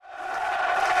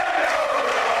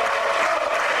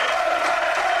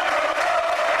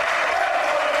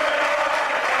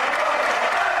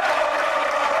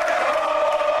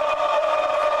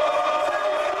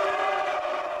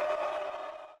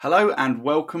Hello and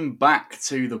welcome back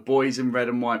to the Boys in Red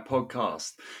and White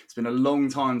podcast. It's been a long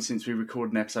time since we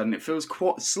recorded an episode and it feels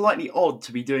quite slightly odd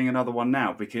to be doing another one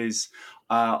now because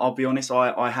I'll be honest,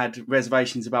 I had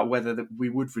reservations about whether we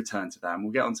would return to that, and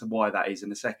we'll get on to why that is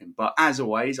in a second. But as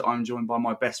always, I'm joined by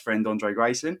my best friend, Andre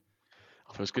Grayson.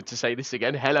 It feels good to say this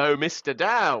again. Hello, Mr.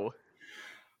 Dow.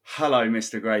 Hello,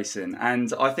 Mr. Grayson.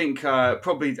 And I think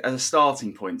probably as a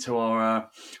starting point to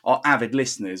our avid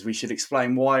listeners, we should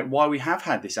explain why we have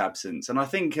had this absence. And I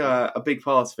think a big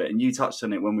part of it, and you touched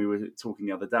on it when we were talking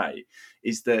the other day,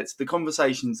 is that the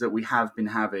conversations that we have been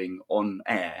having on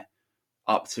air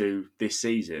up to this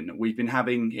season, we've been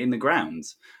having in the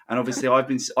grounds. And obviously I've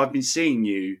been seeing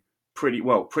you pretty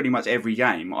much every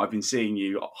game. I've been seeing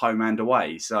you home and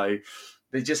away. So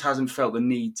there just hasn't felt the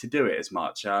need to do it as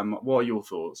much. What are your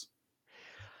thoughts?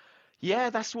 Yeah,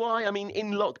 that's why. I mean,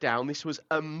 in lockdown, this was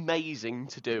amazing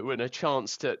to do and a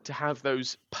chance to have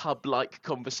those pub-like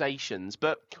conversations.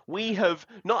 But we have,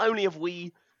 not only have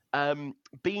we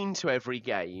been to every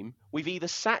game, we've either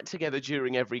sat together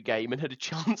during every game and had a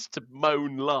chance to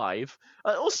moan live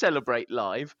or celebrate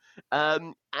live.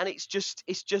 And it's just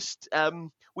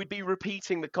we'd be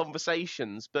repeating the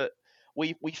conversations, but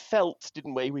we felt,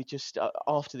 didn't we? We just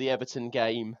after the Everton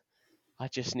game, I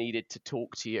just needed to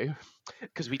talk to you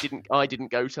because I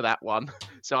didn't go to that one,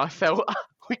 so I felt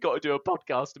we got to do a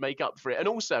podcast to make up for it. And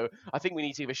also, I think we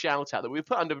need to give a shout out that we were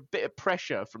put under a bit of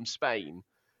pressure from Spain,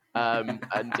 and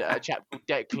a chap called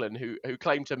Declan who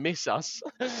claimed to miss us.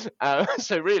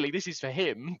 So really, this is for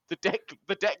him, the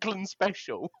Declan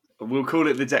special. We'll call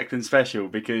it the Declan special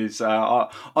because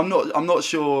I'm not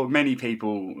sure many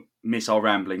people miss our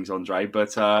ramblings, Andre,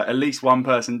 but at least one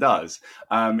person does.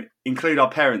 Include our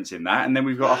parents in that, and then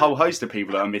we've got a whole host of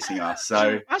people that are missing us.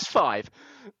 So that's 5.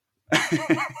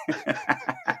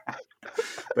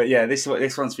 But yeah, this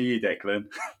one's for you, Declan.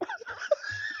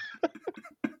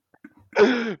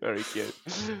 Very good.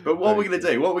 But what we're going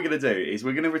to do is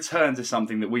we're going to return to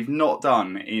something that we've not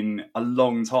done in a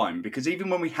long time, because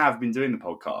even when we have been doing the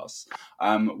podcast,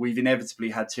 we've inevitably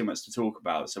had too much to talk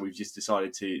about, so we've just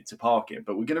decided to park it.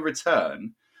 But we're going to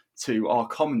return to our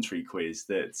commentary quiz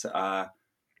that,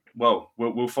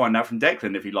 we'll find out from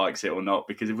Declan if he likes it or not,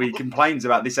 because if he complains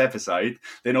about this episode,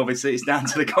 then obviously it's down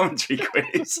to the commentary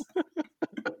quiz.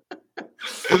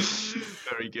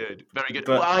 Very good, very good.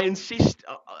 But I insist,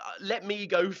 let me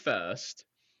go first,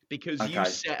 because you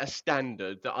set a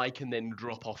standard that I can then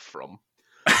drop off from.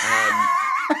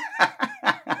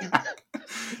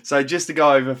 So just to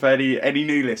go over for any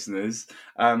new listeners,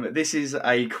 this is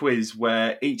a quiz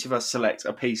where each of us select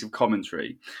a piece of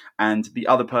commentary and the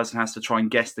other person has to try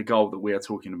and guess the goal that we are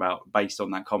talking about based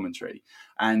on that commentary.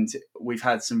 And we've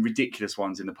had some ridiculous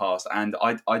ones in the past, and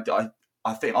I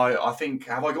think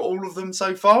have I got all of them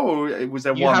so far, or was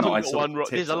there one that I saw?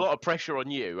 There's a lot of pressure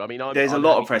on you. I mean, there's a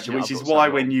lot of pressure, which is why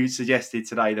when you suggested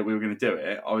today that we were going to do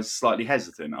it, I was slightly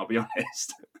hesitant. I'll be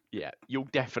honest. Yeah, you'll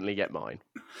definitely get mine.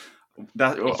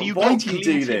 If you why do you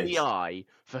do this? In the eye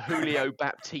for Julio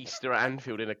Baptista at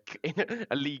Anfield in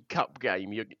a League Cup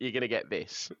game, you're going to get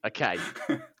this. Okay,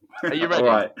 are you ready? All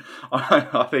right,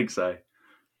 I think so.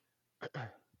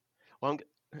 Well,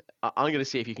 I'm going to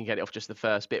see if you can get it off just the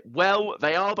first bit. Well,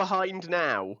 they are behind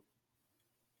now.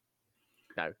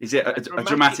 No. Is it a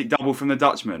dramatic double from the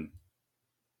Dutchman?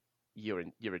 You're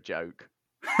a joke.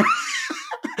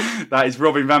 That is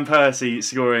Robin van Persie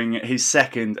scoring his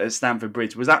second at Stamford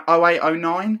Bridge. Was that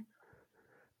 08-09?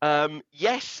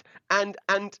 Yes, and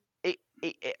it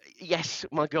yes.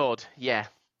 My God, yeah,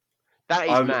 that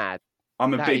is mad.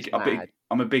 I'm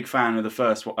a big fan of the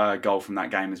first goal from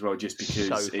that game as well, just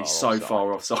because it's so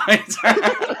far offside.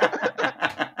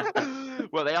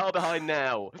 Well, they are behind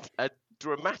now. A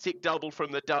dramatic double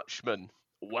from the Dutchman.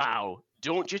 Wow.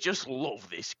 Don't you just love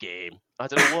this game? I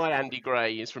don't know why Andy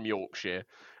Gray is from Yorkshire.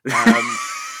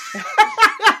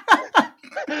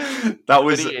 That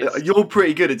was you're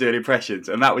pretty good at doing impressions,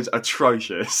 and that was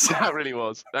atrocious. That really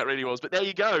was. But there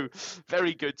you go.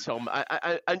 Very good, Tom.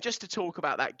 And just to talk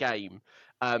about that game,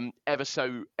 ever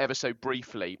so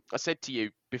briefly, I said to you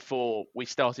before we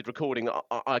started recording,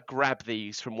 I grab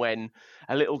these from when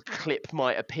a little clip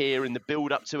might appear in the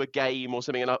build up to a game or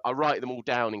something, and I write them all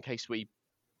down in case we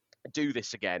do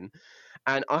this again.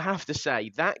 And I have to say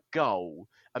that goal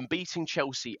and beating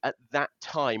Chelsea at that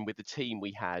time with the team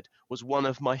we had was one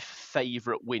of my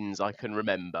favourite wins I can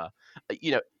remember.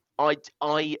 You know, I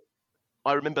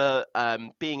remember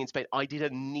being in Spain. I did a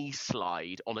knee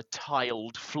slide on a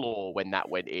tiled floor when that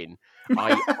went in.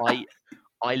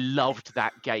 I loved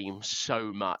that game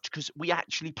so much because we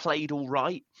actually played all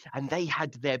right and they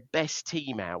had their best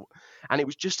team out. And it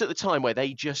was just at the time where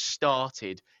they just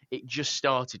started it just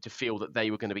started to feel that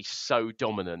they were going to be so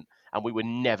dominant and we were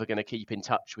never going to keep in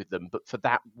touch with them. But for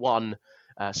that one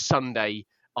Sunday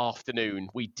afternoon,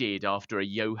 we did after a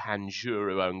Johan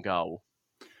Juru own goal.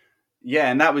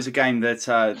 Yeah, and that was a game that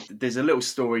there's a little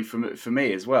story for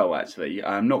me as well, actually.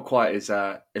 Not quite as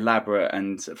elaborate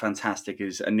and fantastic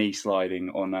as a knee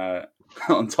sliding on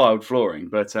on tiled flooring,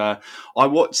 but I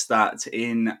watched that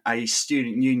in a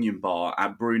student union bar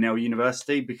at Brunel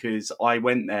University because I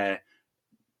went there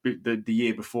the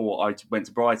year before I went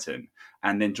to Brighton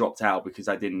and then dropped out because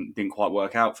that didn't quite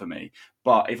work out for me.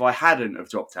 But if I hadn't have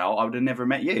dropped out, I would have never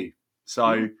met you.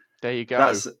 So... There you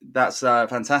go. That's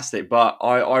fantastic. But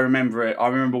I remember it. I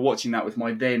remember watching that with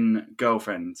my then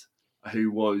girlfriend, who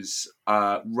was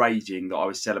raging that I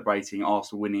was celebrating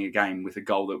Arsenal winning a game with a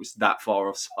goal that was that far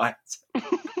offside.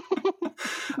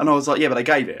 And I was like, yeah, but they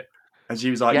gave it. And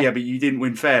she was like, yeah, but you didn't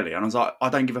win fairly. And I was like, I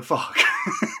don't give a fuck.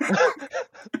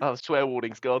 Oh, swear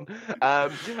warning's gone. I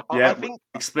think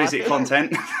explicit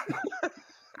content.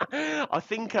 I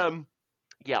think.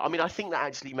 Yeah, I mean, I think that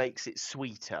actually makes it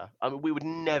sweeter. I mean, we would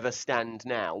never stand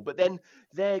now, but then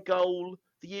their goal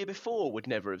the year before would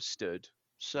never have stood.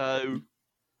 So,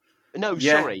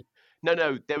 sorry.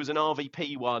 No, there was an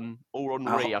RVP one or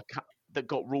Henri that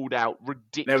got ruled out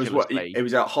ridiculously. It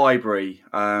was at Highbury.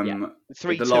 The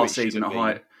last season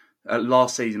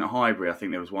last season at Highbury, I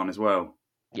think there was one as well.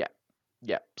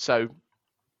 Yeah. So,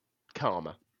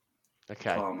 karma.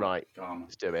 Okay, right. Karma.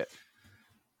 Let's do it.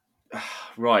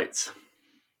 Right.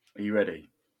 Are you ready?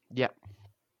 Yeah.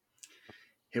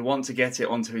 He'll want to get it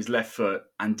onto his left foot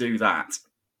and do that.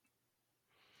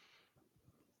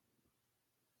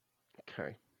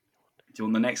 Okay. Do you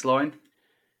want the next line?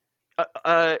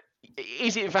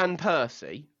 Is it Van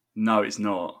Persie? No, it's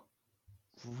not.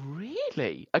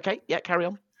 Really? Okay, yeah, carry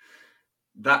on.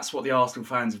 That's what the Arsenal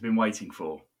fans have been waiting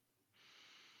for.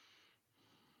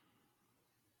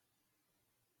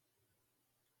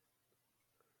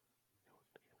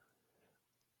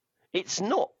 It's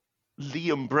not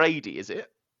Liam Brady, is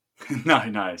it? No,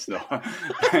 it's not.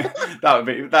 That would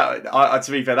be that.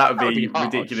 To be fair, that would be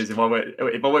ridiculous if I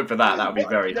went for that. That would be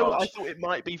very harsh. I thought it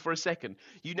might be for a second.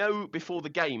 Before the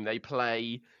game they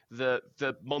play the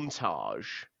montage.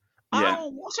 Yeah. Oh,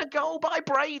 what a goal by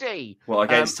Brady! Well,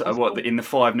 against in the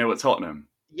 5-0 at Tottenham.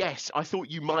 Yes, I thought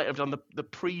you might have done the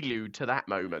prelude to that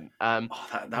moment.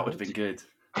 That would have been good.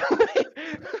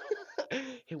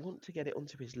 He'll want to get it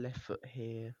onto his left foot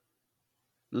here.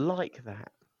 Like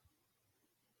that.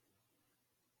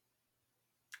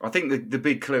 I think the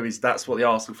big clue is that's what the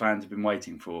Arsenal fans have been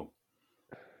waiting for.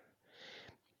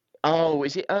 Oh,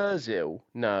 is it Ozil?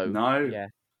 No. Yeah.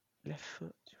 Left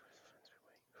foot.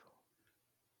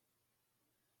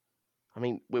 I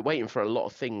mean, we're waiting for a lot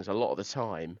of things a lot of the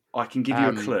time. I can give you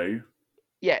a clue.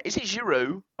 Yeah, is it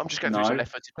Giroud? I'm just going through some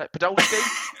left-footed play.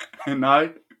 Podolski?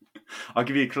 No. I'll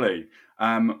give you a clue.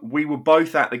 We were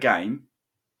both at the game.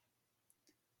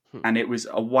 And it was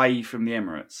away from the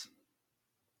Emirates.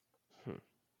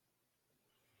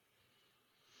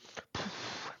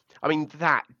 I mean,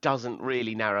 that doesn't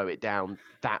really narrow it down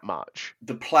that much.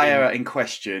 The player in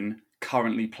question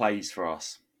currently plays for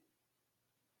us.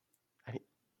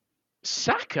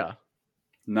 Saka?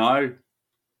 No.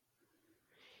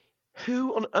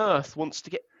 Who on earth wants to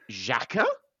get Xhaka?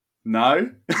 No.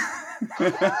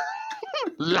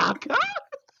 Laka?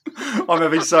 I'm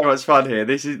having so much fun here.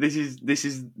 This is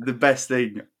the best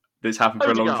thing that's happened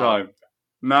for a long time.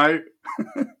 No.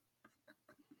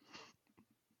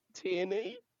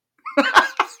 Tierney?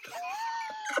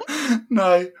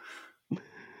 No. Do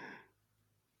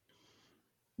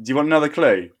you want another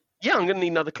clue? Yeah, I'm going to need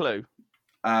another clue.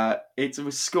 It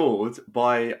was scored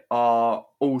by our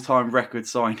all-time record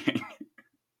signing.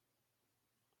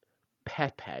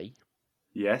 Pepe?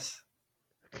 Yes.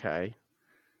 Okay.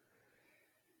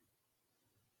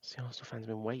 What's the Arsenal fans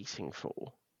been waiting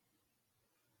for?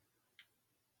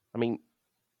 I mean,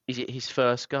 is it his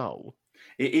first goal?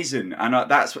 It isn't, and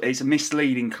it's a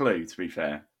misleading clue, to be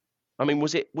fair. I mean,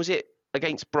 was it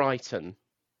against Brighton?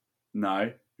 No,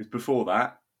 it was before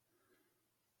that.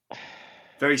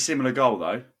 Very similar goal,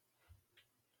 though.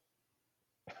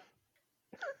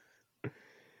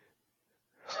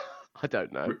 I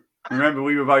don't know. Remember,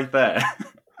 we were both there.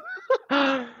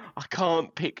 I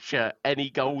can't picture any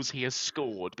goals he has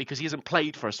scored because he hasn't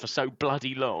played for us for so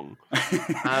bloody long.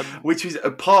 Which was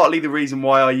partly the reason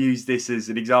why I used this as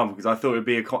an example, because I thought it would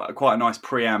be quite a nice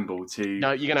preamble to.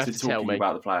 No, you're going to have to tell me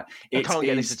about the player. I can't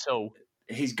get this at all.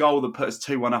 His goal that put us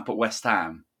 2-1 up at West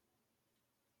Ham.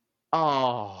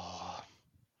 Oh,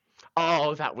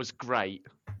 that was great.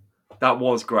 That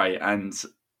was great, and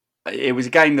it was a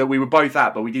game that we were both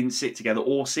at, but we didn't sit together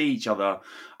or see each other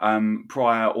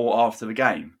prior or after the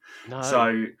game. No,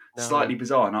 So slightly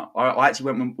bizarre. And I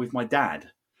actually went with my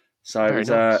dad. So it very was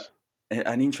nice.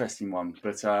 an interesting one.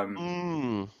 But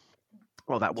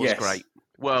Well, that was yes. great.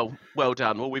 Well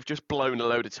done. Well, we've just blown a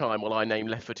load of time while I name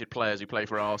left-footed players who play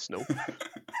for Arsenal.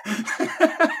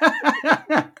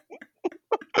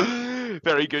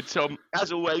 Very good, Tom.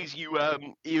 As always, you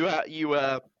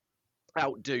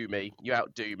outdo me. You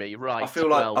outdo me. Right. I feel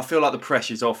like the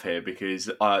pressure's off here because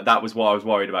that was what I was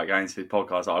worried about going into the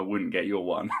podcast, that I wouldn't get your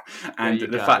one, there and you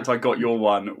the go. fact I got your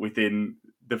one within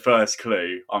the first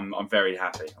clue, I'm very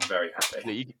happy. I'm very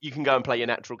happy. You can go and play your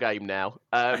natural game now.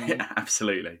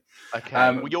 Absolutely.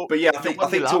 Okay. But yeah, I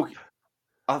think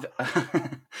up.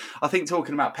 I think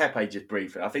talking about Pepe just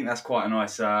briefly, I think that's quite a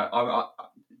nice.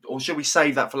 Or should we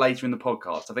save that for later in the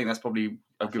podcast? I think that's probably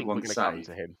a good one to say. Come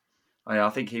to him. I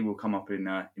think he will come up in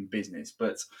business.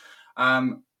 But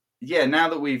yeah, now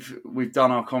that we've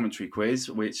done our commentary quiz,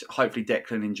 which hopefully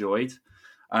Declan enjoyed,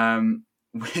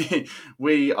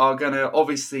 we are going to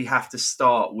obviously have to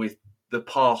start with the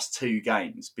past two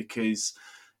games, because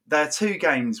they're two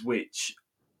games which,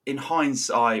 in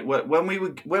hindsight, when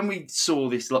we saw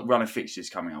this run of fixtures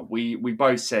coming up, we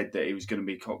both said that it was going to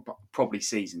be probably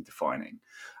season defining,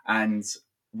 and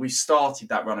we started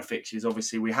that run of fixtures.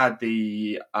 Obviously, we had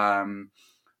the game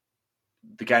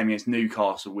against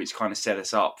Newcastle, which kind of set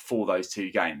us up for those two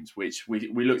games, which we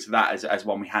looked at that as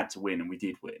one we had to win, and we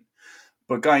did win.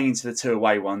 But going into the two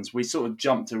away ones, we sort of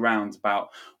jumped around about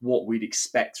what we'd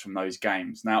expect from those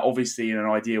games. Now, obviously, in an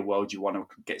ideal world, you want to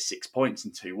get 6 points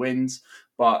and 2 wins,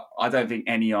 but I don't think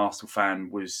any Arsenal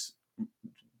fan was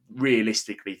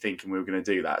realistically thinking we were going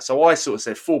to do that. So I sort of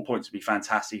said 4 points would be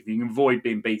fantastic. If you can avoid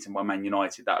being beaten by Man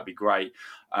United, that would be great.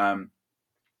 And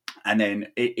then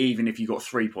even if you got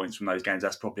 3 points from those games,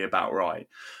 that's probably about right.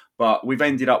 But we've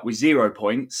ended up with 0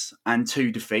 points and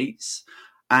 2 defeats,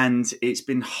 and it's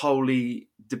been wholly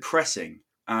depressing.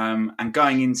 And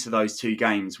going into those two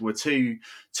games were two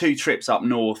trips up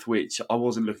north, which I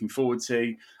wasn't looking forward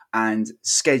to. And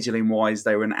scheduling wise,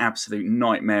 they were an absolute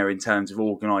nightmare in terms of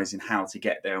organising how to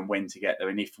get there and when to get there,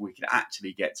 and if we could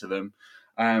actually get to them.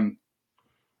 And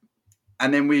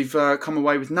then we've come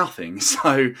away with nothing.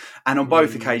 So, and on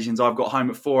both occasions, I've got home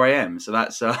at 4 a.m. So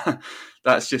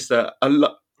that's just a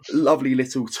lovely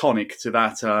little tonic to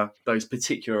that those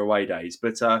particular away days.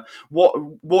 But what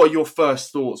are your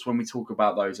first thoughts when we talk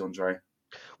about those, Andre?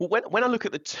 Well, when I look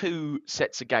at the two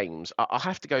sets of games, I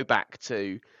have to go back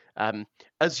to,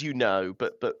 as you know,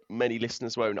 but many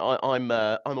listeners won't. I'm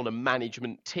on a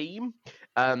management team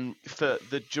for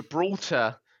the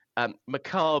Gibraltar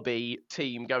Maccabi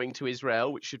team going to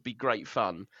Israel, which should be great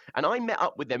fun. And I met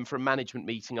up with them for a management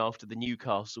meeting after the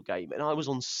Newcastle game, and I was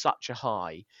on such a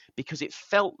high because it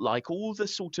felt like all the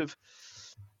sort of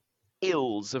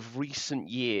ills of recent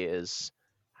years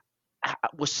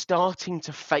were starting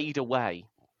to fade away.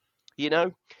 You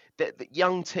know, the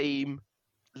young team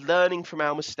learning from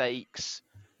our mistakes,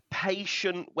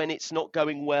 patient when it's not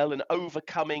going well, and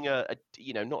overcoming a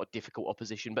not a difficult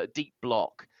opposition, but a deep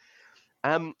block.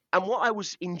 And what I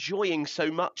was enjoying so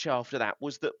much after that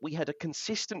was that we had a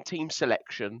consistent team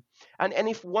selection, and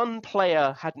if one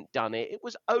player hadn't done it, it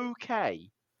was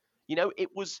okay. You know, it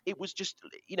was just,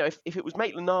 if it was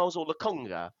Maitland-Niles or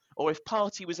Lokonga, or if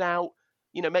Partey was out,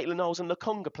 Maitland-Niles and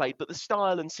Lokonga played, but the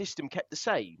style and system kept the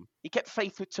same. He kept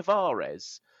faith with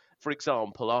Tavares, for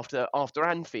example, after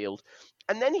Anfield,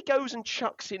 and then he goes and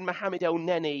chucks in Mohamed El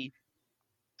Neni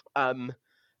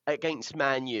against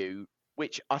Man U,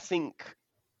 which I think,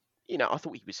 I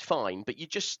thought he was fine, but you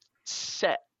just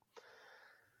set,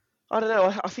 I don't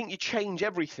know, I think you change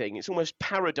everything. It's almost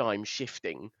paradigm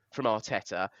shifting from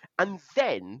Arteta. And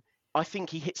then I think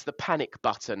he hits the panic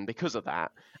button because of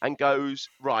that and goes,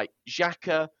 right,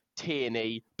 Xhaka,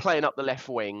 Tierney, playing up the left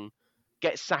wing,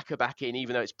 get Saka back in,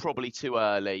 even though it's probably too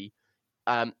early.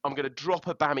 I'm going to drop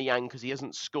Aubameyang because he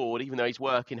hasn't scored, even though he's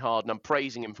working hard, and I'm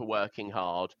praising him for working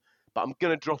hard. But I'm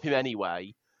going to drop him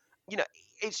anyway.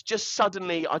 It's just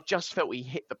suddenly, I just felt he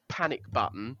hit the panic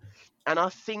button. And I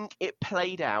think it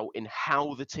played out in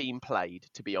how the team played,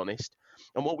 to be honest.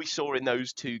 And what we saw in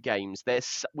those two games,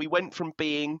 we went from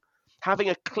having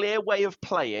a clear way of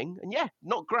playing, and yeah,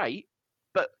 not great,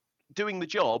 but doing the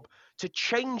job, to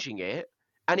changing it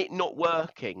and it not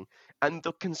working. And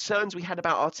the concerns we had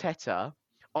about Arteta,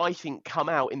 I think, come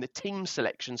out in the team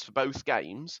selections for both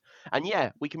games. And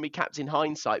yeah, we can be capped in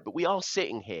hindsight, but we are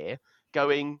sitting here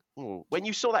going, when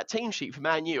you saw that team sheet for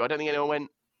Man U, I don't think anyone went,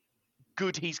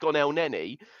 good, he's gone El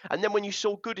Neni. And then when you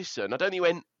saw Goodison, I don't think you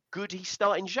went, good, he's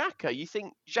starting Xhaka. You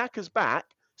think Xhaka's back,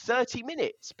 30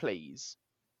 minutes, please.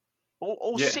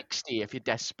 or Yeah. 60 if you're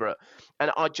desperate.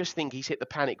 And I just think he's hit the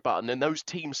panic button. And those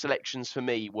team selections for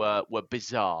me were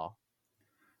bizarre.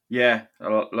 Yeah,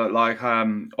 like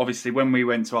obviously when we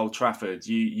went to Old Trafford,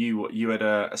 you had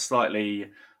a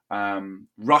slightly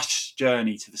rushed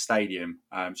journey to the stadium,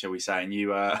 shall we say, and you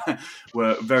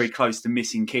were very close to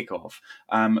missing kickoff.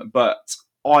 But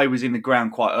I was in the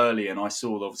ground quite early, and I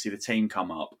saw obviously the team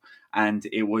come up, and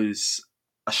it was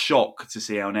a shock to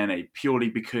see El Nene purely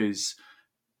because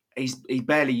he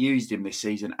barely used him this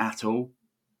season at all.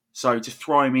 So to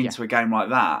throw him Yeah. into a game like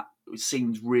that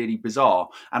seems really bizarre.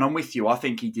 And I'm with you. I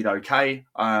think he did okay.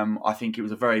 I think it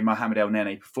was a very Mohamed El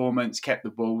Nene performance. Kept the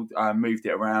ball, moved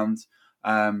it around.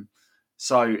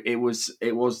 So it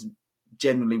was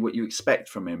generally what you expect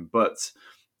from him. But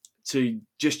to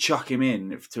just chuck him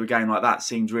in to a game like that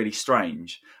seems really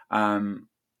strange.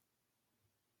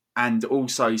 And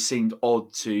also seemed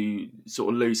odd to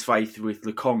sort of lose faith with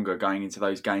Lokonga going into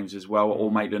those games as well,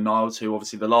 or Maitland-Niles, who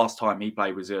obviously the last time he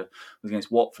played was against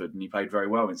Watford, and he played very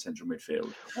well in central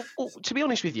midfield. Well, to be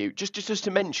honest with you, just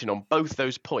to mention on both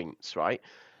those points, right?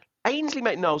 Ainsley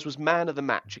Maitland-Niles was man of the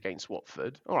match against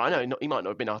Watford. All right, I know he might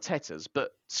not have been Arteta's,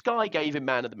 but Sky gave him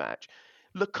man of the match.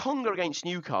 Lokonga against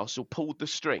Newcastle pulled the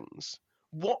strings.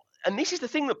 What? And this is the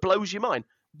thing that blows your mind.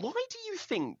 Why do you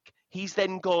think he's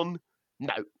then gone,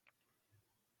 no?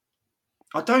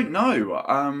 I don't know.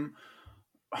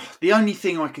 The only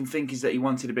thing I can think is that he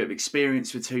wanted a bit of experience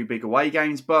for 2 big away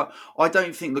games, but I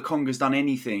don't think Lokonga's done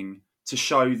anything to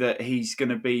show that he's going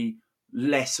to be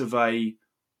less of an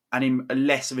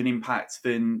impact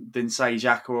than say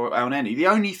Xhaka or El Neni. The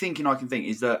only thinking I can think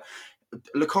is that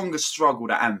Lokonga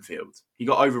struggled at Anfield. He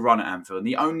got overrun at Anfield.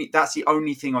 And that's the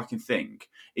only thing I can think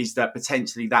is that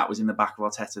potentially that was in the back of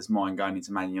Arteta's mind going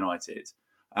into Man United.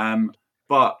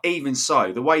 But even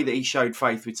so, the way that he showed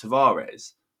faith with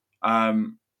Tavares,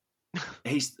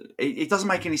 it doesn't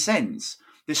make any sense.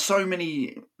 There's so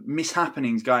many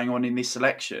mishappenings going on in this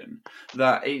selection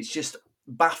that it's just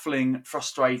baffling,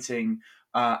 frustrating,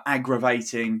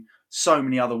 aggravating. So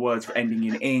many other words for ending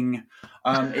in ing.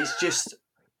 It's just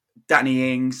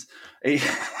Danny Ings. It's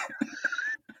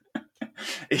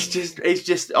just.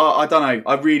 I don't know.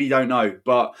 I really don't know.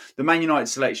 But the Man United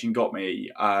selection got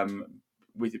me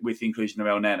with the inclusion of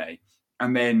El Nene,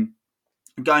 and then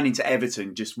going into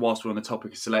Everton. Just whilst we're on the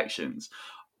topic of selections,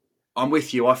 I'm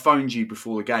with you. I phoned you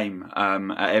before the game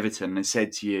at Everton and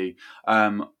said to you,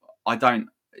 I don't.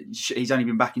 He's only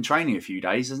been back in training a few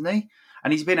days, hasn't he?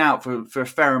 And he's been out for a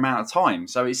fair amount of time.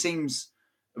 So it seems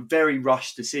a very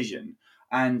rushed decision.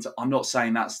 And I'm not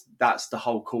saying that's the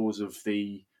whole cause of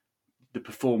the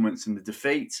performance and the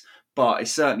defeat, but it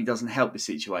certainly doesn't help the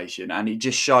situation. And it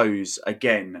just shows,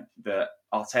 again, that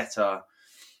Arteta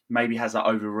maybe has that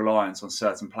over-reliance on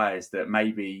certain players, that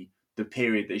maybe the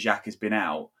period that Xhaka has been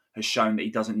out has shown that he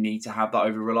doesn't need to have that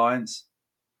over-reliance.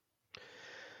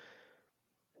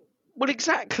 Well,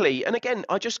 exactly. And again,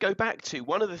 I just go back to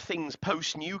one of the things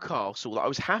post-Newcastle that I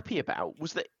was happy about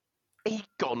was that he'd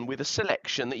gone with a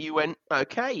selection that you went,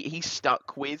 okay, he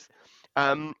stuck with.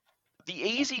 The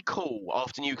easy call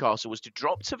after Newcastle was to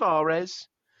drop Tavares,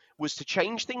 was to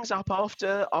change things up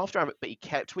after Abbott, but he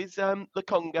kept with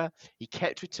Lokonga, he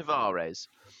kept with Tavares,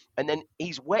 and then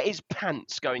he's wet his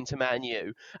pants going to Man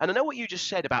U. And I know what you just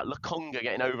said about Lokonga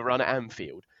getting overrun at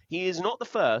Anfield. He is not the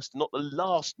first, not the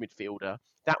last midfielder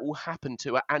that will happen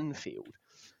to at Anfield.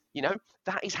 You know,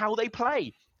 that is how they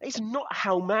play. It's not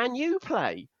how Man U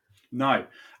play. No.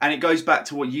 And it goes back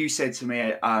to what you said to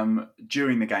me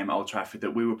during the game at Old Trafford,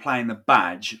 that we were playing the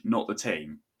badge, not the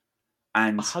team.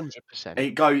 And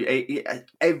 100%.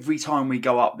 Every time we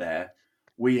go up there,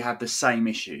 we have the same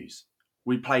issues.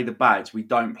 We play the badge. We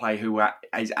don't play who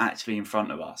is actually in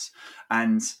front of us.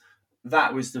 And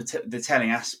that was the telling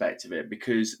aspect of it,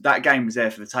 because that game was there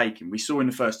for the taking. We saw in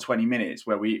the first 20 minutes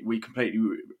where we completely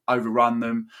overrun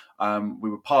them. We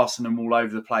were passing them all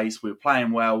over the place. We were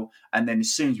playing well. And then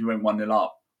as soon as we went 1-0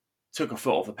 up, took a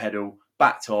foot off the pedal,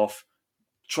 backed off,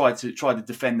 tried to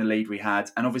defend the lead we had.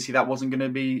 And obviously that wasn't going to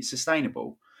be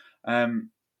sustainable.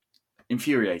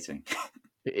 Infuriating.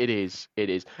 It is.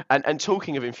 And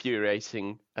talking of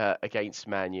infuriating against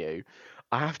Man U,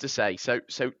 I have to say, so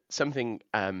something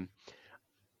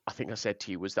I think I said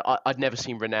to you was that I'd never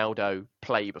seen Ronaldo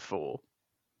play before.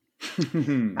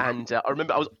 And I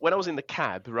remember when I was in the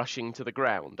cab rushing to the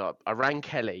ground, I rang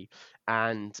Kelly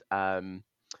and I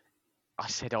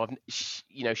said,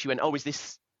 she went, "Oh,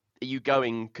 are you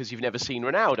going because you've never seen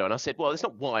Ronaldo?" And I said, "Well, that's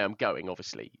not why I'm going,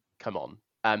 obviously. Come on."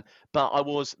 But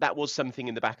that was something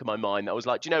in the back of my mind that I was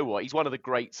like, do you know what? He's one of the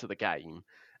greats of the game.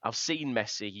 I've seen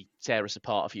Messi tear us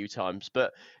apart a few times,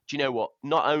 but do you know what?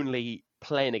 Not only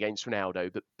playing against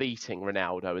Ronaldo, but beating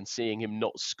Ronaldo and seeing him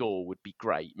not score would be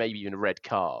great, maybe even a red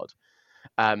card.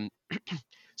 Um,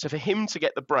 so for him to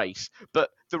get the brace, but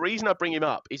the reason I bring him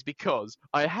up is because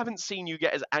I haven't seen you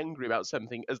get as angry about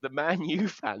something as the Man U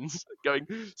fans going,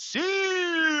 "See!"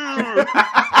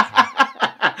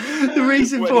 The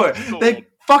reason for it, they're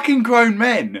fucking grown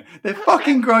men. They're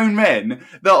fucking grown men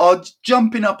that are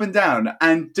jumping up and down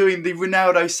and doing the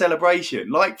Ronaldo celebration.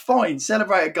 Like, fine,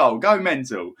 celebrate a goal, go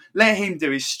mental. Let him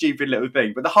do his stupid little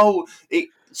thing. But the whole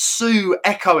Sue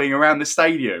echoing around the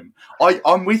stadium.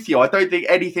 I'm with you. I don't think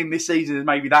anything this season has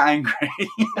made me that angry.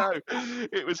 No,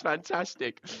 it was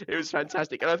fantastic. It was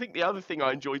fantastic. And I think the other thing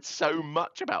I enjoyed so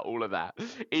much about all of that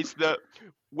is that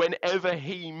whenever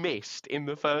he missed in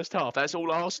the first half, that's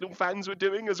all Arsenal fans were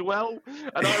doing as well.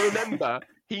 And I remember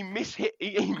he mishit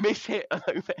an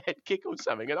overhead kick or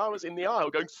something, and I was in the aisle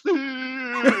going,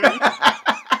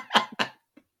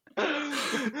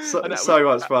 so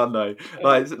much fun though.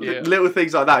 Like little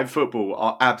things like that in football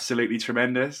are absolutely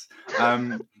tremendous.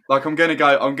 Like I'm going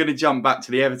to jump back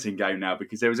to the Everton game now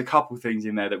because there was a couple of things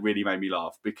in there that really made me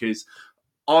laugh because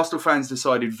Arsenal fans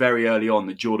decided very early on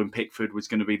that Jordan Pickford was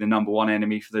going to be the number one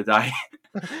enemy for the day.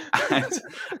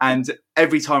 and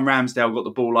every time Ramsdale got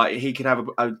the ball, like he could have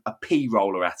a pea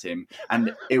roller at him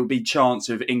and it would be chance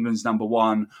of England's number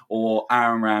one or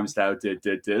Aaron Ramsdale,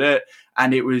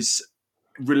 and it was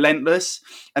relentless.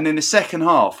 And then the second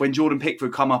half, when Jordan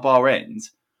Pickford come up our end,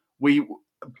 we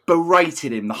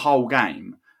berated him the whole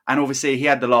game. And obviously he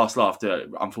had the last laugh,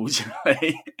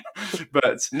 unfortunately.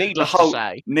 But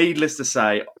needless to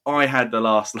say, I had the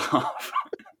last laugh.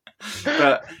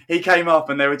 But he came up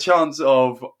and there were chances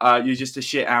of you just to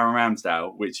shit Aaron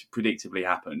Ramsdale, which predictably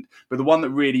happened. But the one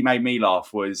that really made me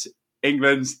laugh was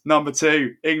England's number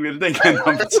two. England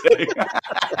number two.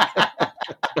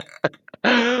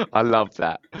 I love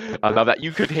that.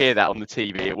 You could hear that on the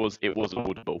TV. It was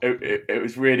audible. It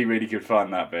was really, really good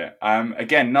fun, that bit.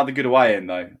 Again, another good away end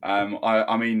though.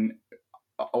 I mean,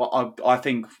 I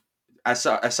think as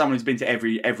someone who's been to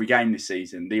every game this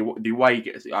season, the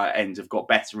away ends have got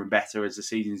better and better as the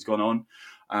season's gone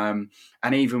on.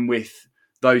 And even with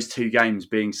those two games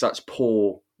being such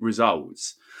poor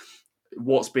results,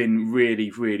 what's been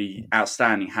really, really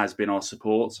outstanding has been our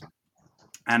support.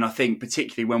 And I think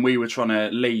particularly when we were trying to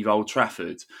leave Old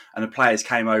Trafford and the players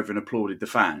came over and applauded the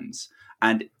fans,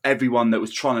 and everyone that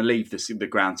was trying to leave the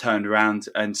ground turned around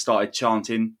and started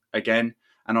chanting again.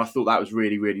 And I thought that was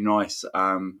really, really nice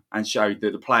and showed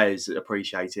that the players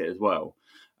appreciate it as well.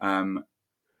 And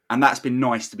that's been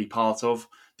nice to be part of,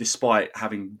 despite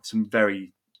having some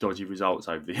very dodgy results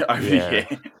over the year.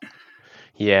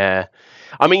 Yeah.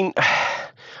 I mean,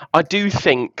 I do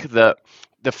think that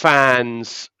the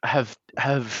fans have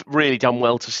really done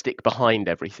well to stick behind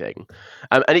everything.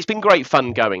 And it's been great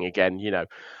fun going again. You know,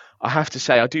 I have to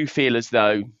say, I do feel as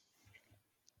though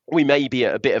we may be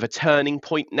at a bit of a turning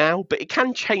point now, but it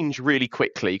can change really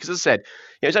quickly. Because as I said,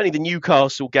 it was only the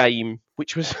Newcastle game,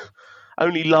 which was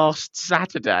only last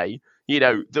Saturday, you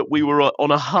know, that we were on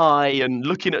a high and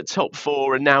looking at top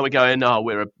four, and now we're going, oh,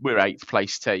 we're eighth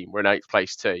place team. We're an eighth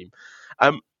place team.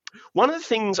 One of the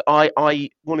things I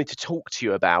wanted to talk to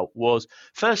you about was,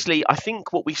 firstly, I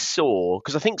think what we saw,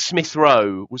 because I think Smith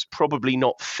Rowe was probably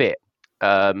not fit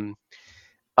at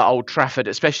Old Trafford,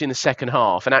 especially in the second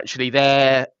half. And actually,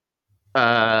 the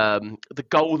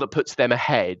goal that puts them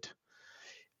ahead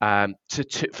for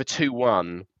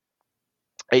 2-1,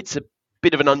 it's a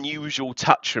bit of an unusual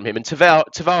touch from him. And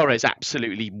Tavares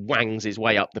absolutely wangs his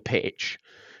way up the pitch.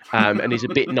 And is a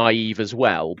bit naive as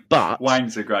well. But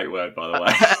wang's a great word, by the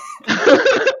way.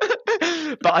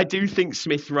 But I do think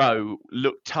Smith Rowe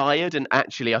looked tired, and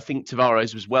actually I think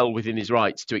Tavares was well within his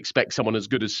rights to expect someone as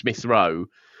good as Smith Rowe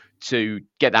to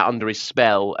get that under his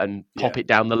spell and pop it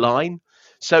down the line.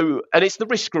 So, and it's the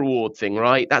risk reward thing,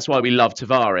 right? That's why we love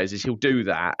Tavares, is he'll do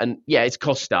that. And yeah, it's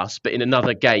cost us, but in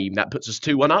another game that puts us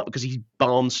 2-1 up because he's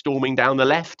barnstorming down the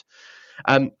left.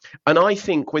 And I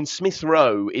think when Smith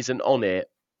Rowe isn't on it,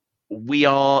 we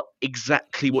are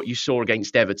exactly what you saw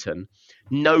against Everton.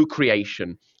 No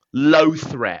creation, low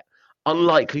threat,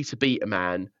 unlikely to beat a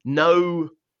man, no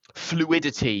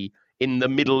fluidity in the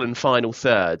middle and final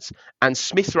thirds. And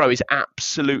Smith Rowe is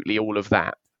absolutely all of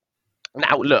that.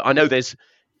 Now, look, I know there's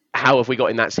how have we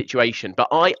got in that situation, but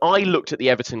I looked at the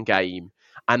Everton game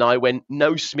and I went,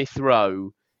 no, Smith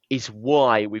Rowe is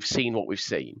why we've seen what we've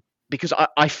seen. Because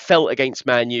I felt against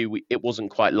Man U, it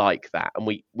wasn't quite like that. And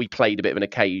we played a bit of an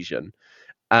occasion.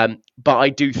 But I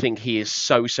do think he is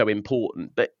so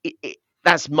important. But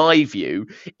that's my view.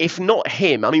 If not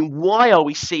him, I mean, why are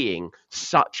we seeing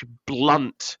such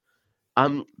blunt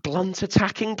blunt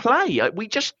attacking play. We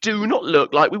just do not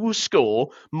look like we will score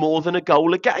more than a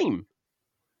goal a game.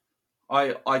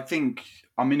 I think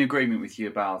I'm in agreement with you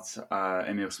about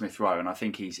Emil Smith Rowe, and I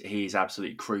think he's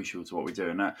absolutely crucial to what we do.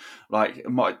 And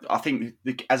I think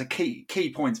as a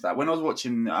key point of that, when I was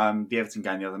watching the Everton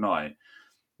game the other night,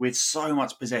 we had so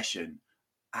much possession,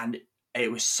 and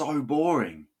it was so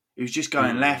boring. It was just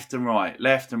going left and right,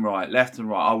 left and right, left and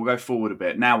right. Oh, we'll go forward a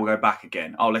bit. Now we'll go back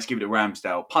again. Oh, let's give it to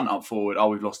Ramsdale. Punt up forward. Oh,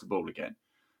 we've lost the ball again.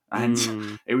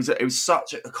 And it was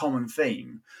such a common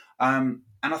theme. And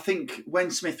I think when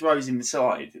Smith Rowe's in the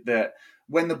side, that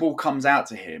when the ball comes out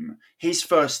to him, his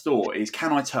first thought is,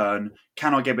 can I turn?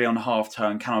 Can I get beyond a half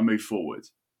turn? Can I move forward?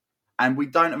 And we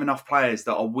don't have enough players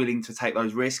that are willing to take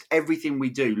those risks. Everything we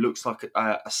do looks like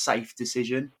a safe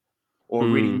decision or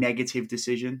a really negative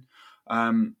decision.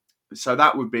 So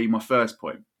that would be my first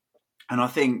point. And I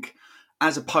think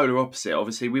as a polar opposite,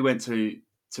 obviously we went to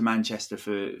Manchester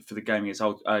for the game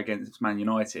against Man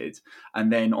United.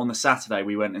 And then on the Saturday,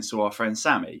 we went and saw our friend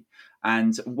Sammy.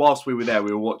 And whilst we were there,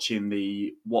 we were watching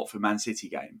the Watford-Man City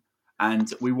game.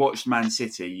 And we watched Man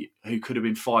City, who could have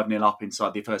been 5-0 up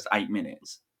inside the first 8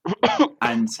 minutes.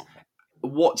 And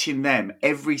watching them,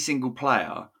 every single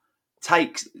player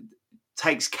takes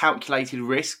calculated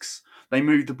risks. They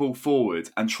move the ball forward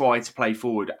and try to play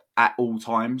forward at all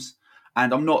times.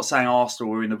 And I'm not saying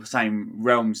Arsenal are in the same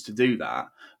realms to do that,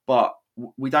 but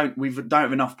we don't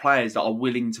have enough players that are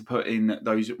willing to put in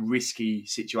those risky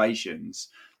situations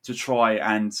to try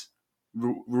and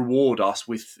reward us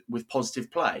with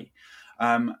positive play.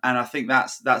 And I think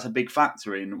that's a big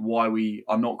factor in why we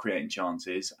are not creating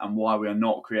chances and why we are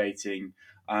not creating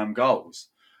goals.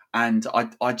 And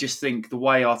I just think the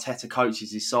way Arteta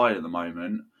coaches his side at the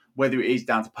moment, whether it is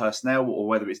down to personnel or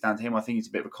whether it's down to him, I think it's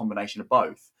a bit of a combination of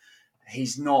both.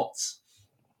 He's not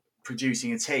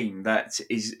producing a team that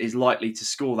is likely to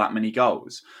score that many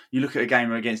goals. You look at a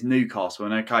game against Newcastle,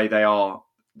 and okay,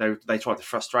 they tried to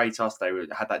frustrate us. They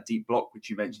had that deep block which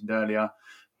you mentioned earlier,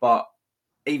 but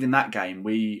even that game,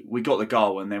 we got the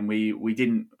goal, and then we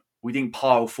didn't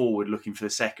pile forward looking for the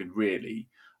second. Really,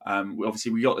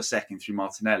 obviously we got the second through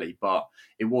Martinelli, but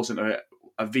it wasn't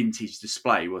a vintage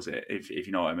display, was it? If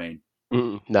you know what I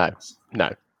mean. No.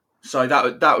 So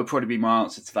that would probably be my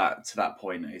answer to that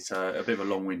point. It's a bit of a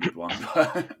long-winded one.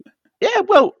 Yeah,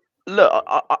 well, look,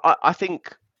 I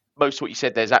think most of what you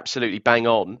said there is absolutely bang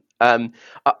on.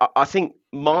 I think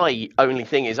my only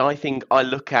thing is I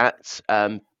look at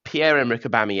Pierre-Emerick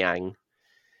Aubameyang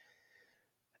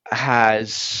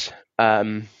has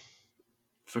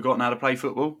forgotten how to play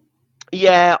football.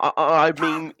 Yeah, I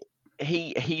mean,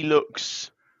 he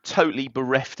looks totally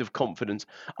bereft of confidence.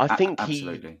 I think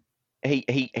absolutely.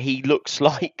 He looks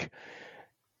like,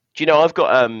 do you know, I've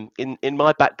got in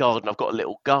my back garden I've got a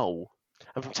little goal,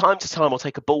 and from time to time I'll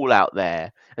take a ball out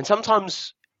there, and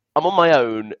sometimes I'm on my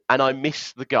own and I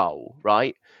miss the goal,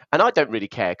 right? And I don't really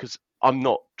care because I'm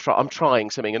trying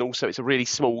something, and also it's a really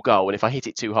small goal, and if I hit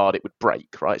it too hard it would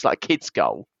break, right? It's like a kid's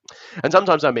goal, and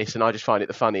sometimes I miss, and I just find it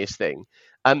the funniest thing.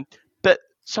 But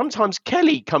sometimes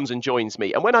Kelly comes and joins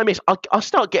me, and when I miss, I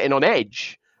start getting on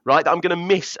edge. Right, that I'm going to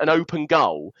miss an open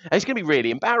goal. And it's going to be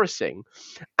really embarrassing.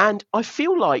 And I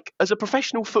feel like, as a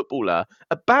professional footballer,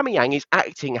 Aubameyang is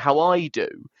acting how I do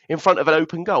in front of an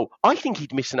open goal. I think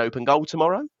he'd miss an open goal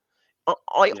tomorrow.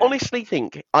 I honestly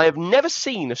think I have never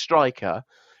seen a striker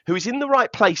who is in the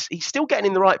right place. He's still getting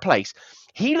in the right place.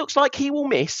 He looks like he will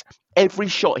miss every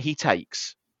shot he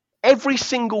takes. Every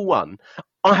single one.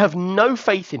 I have no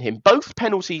faith in him. Both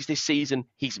penalties this season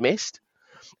he's missed.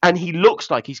 And he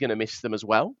looks like he's going to miss them as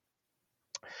well.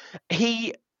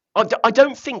 I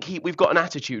don't think we've got an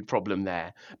attitude problem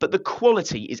there, but the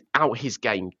quality is out his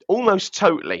game almost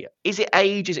totally. Is it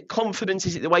age? Is it confidence?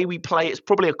 Is it the way we play? It's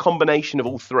probably a combination of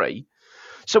all three.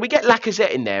 So we get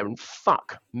Lacazette in there, and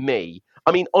fuck me.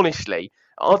 I mean, honestly,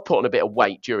 I've put on a bit of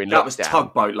weight during lockdown. That was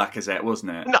tugboat Lacazette,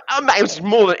 wasn't it? No, it was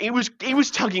more than he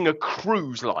was tugging a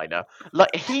cruise liner.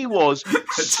 Like, he was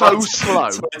so slow.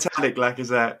 Titanic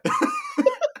Lacazette.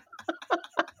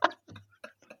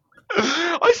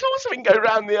 I saw something go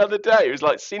around the other day. It was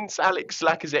like, since Alex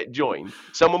Lacazette joined,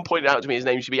 someone pointed out to me his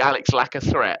name should be Alex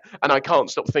Lacazette, and I can't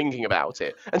stop thinking about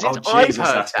it. And since I've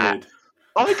heard that,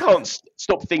 I can't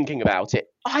stop thinking about it.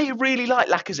 I really like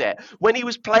Lacazette. When he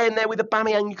was playing there with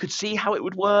Aubameyang, you could see how it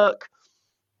would work.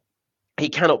 He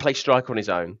cannot play striker on his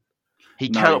own. He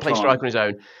cannot play striker on his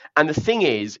own. And the thing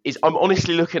is I'm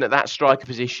honestly looking at that striker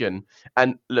position,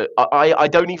 and look, I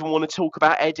don't even want to talk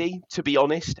about Eddie, to be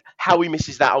honest. How he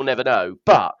misses that, I'll never know.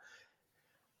 But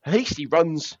at least he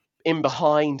runs in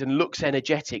behind and looks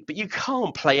energetic. But you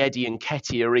can't play Eddie and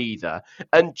Nketiah either.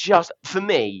 And just, for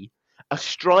me, a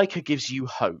striker gives you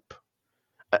hope.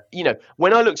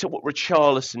 When I looked at what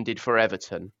Richarlison did for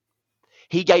Everton,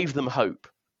 he gave them hope.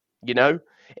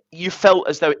 You felt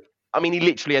as though, he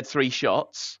literally had 3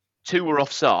 shots, 2 were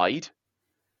offside,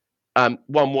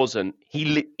 one wasn't.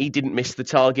 He didn't miss the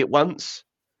target once.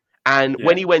 And Yeah.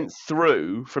 when he went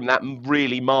through from that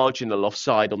really marginal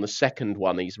offside on the second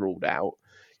one he's ruled out,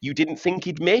 you didn't think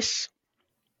he'd miss.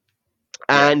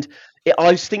 And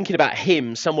I was thinking about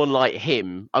him, someone like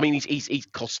him. He's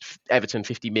cost Everton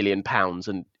 £50 million,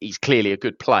 and he's clearly a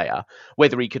good player.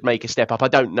 Whether he could make a step up, I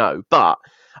don't know. But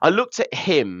I looked at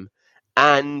him,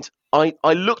 and I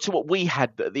looked at what we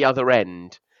had at the other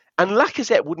end, and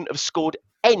Lacazette wouldn't have scored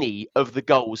any of the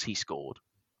goals he scored.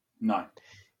 No.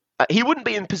 He wouldn't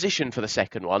be in position for the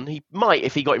second one. He might,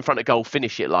 if he got in front of goal,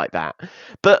 finish it like that.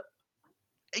 But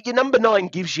your number 9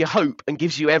 gives you hope and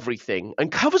gives you everything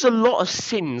and covers a lot of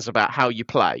sins about how you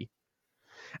play.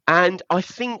 And I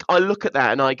think I look at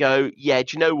that and I go, yeah,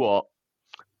 do you know what?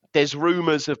 There's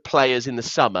rumours of players in the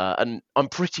summer, and I'm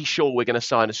pretty sure we're going to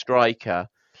sign a striker.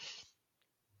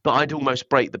 But I'd almost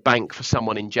break the bank for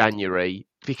someone in January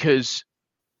because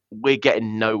we're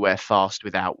getting nowhere fast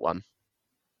without one.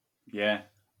 Yeah.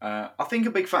 I think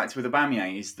a big factor with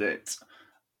Aubameyang is that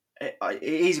it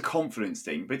is a confidence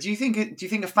thing. But do you think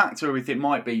a factor with it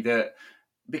might be that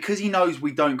because he knows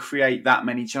we don't create that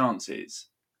many chances,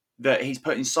 that he's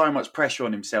putting so much pressure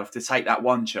on himself to take that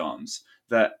one chance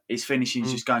that his finishing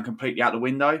is just going completely out the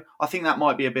window? I think that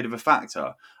might be a bit of a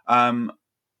factor. And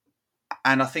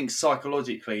I think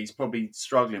psychologically he's probably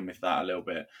struggling with that a little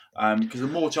bit because the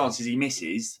more chances he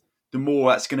misses, the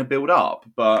more that's going to build up.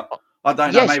 But I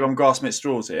don't know. Maybe I'm grasping at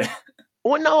straws here.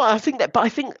 Well, no, I think that, but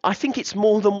I think it's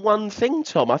more than one thing,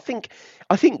 Tom. I think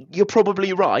you're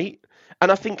probably right,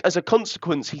 and I think as a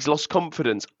consequence he's lost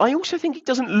confidence. I also think he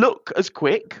doesn't look as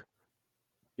quick.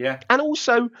 Yeah, and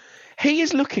also he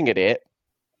is looking at it,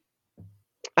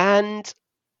 and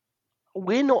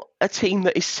we're not a team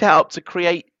that is set up to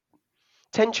create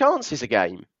 10 chances a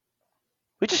game.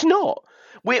 We're just not.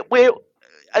 We're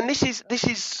and this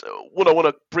is what I want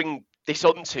to bring this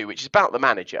onto, which is about the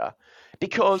manager,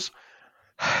 because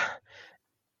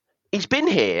he's been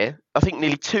here, I think,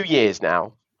 nearly 2 years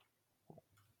now.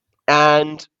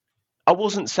 And I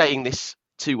wasn't saying this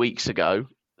 2 weeks ago,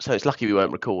 so it's lucky we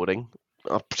weren't recording.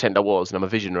 I pretend I was, and I'm a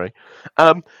visionary.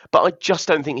 But I just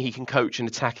don't think he can coach an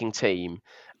attacking team.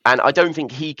 And I don't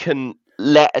think he can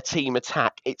let a team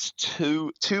attack. It's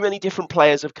too many different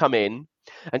players have come in,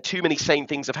 and too many same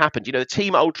things have happened. The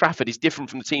team at Old Trafford is different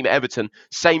from the team at Everton.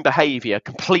 Same behaviour,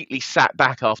 completely sat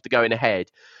back after going ahead.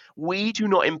 We do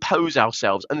not impose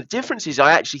ourselves. And the difference is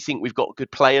I actually think we've got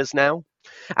good players now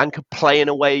and can play in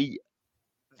a way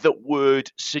that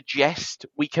would suggest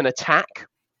we can attack.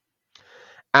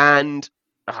 And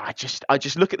I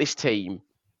just look at this team,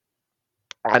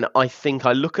 and I think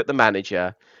I look at the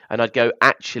manager and I'd go,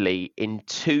 actually, in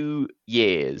 2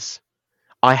 years,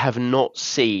 I have not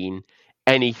seen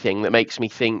anything that makes me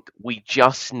think we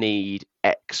just need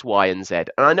X, Y, and Z. And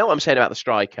I know what I'm saying about the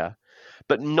striker,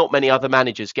 but not many other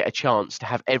managers get a chance to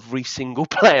have every single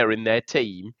player in their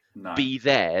team be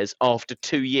theirs after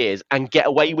 2 years and get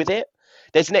away with it.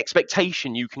 There's an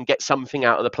expectation you can get something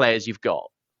out of the players you've got.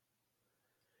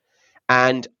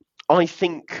 And I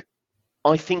think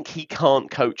he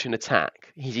can't coach an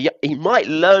attack. He might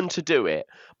learn to do it,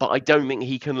 but I don't think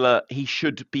he can learn. He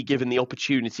should be given the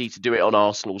opportunity to do it on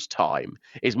Arsenal's time.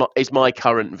 Is my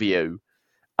current view.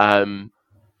 What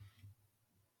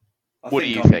do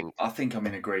you think? I think I'm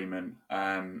in agreement.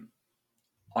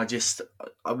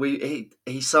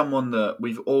 He's someone that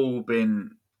we've all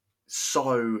been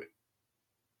so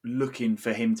looking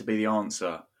for him to be the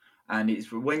answer, and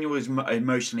it's when you're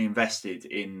emotionally invested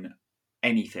in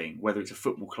anything, whether it's a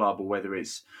football club or whether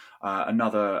it's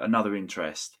another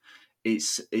interest,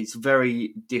 it's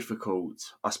very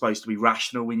difficult, I suppose, to be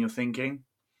rational when you're thinking.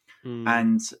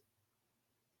 And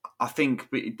I think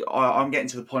I'm getting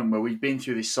to the point where we've been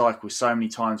through this cycle so many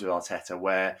times with Arteta,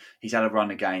 where he's had a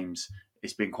run of games,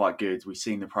 it's been quite good, we've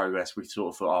seen the progress, we've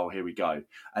sort of thought, oh, here we go.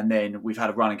 And then we've had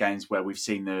a run of games where we've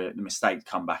seen the mistakes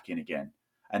come back in again.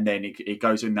 And then it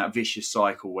goes in that vicious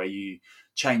cycle where you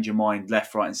change your mind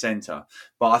left, right, and centre.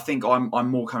 But I think I'm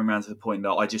more coming around to the point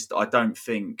that I don't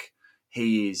think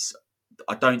he's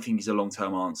a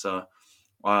long-term answer.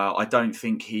 I don't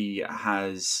think he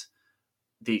has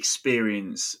the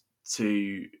experience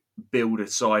to build a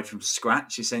side from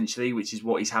scratch, essentially, which is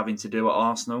what he's having to do at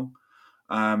Arsenal.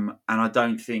 And I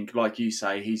don't think, like you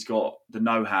say, he's got the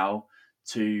know-how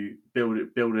to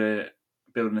build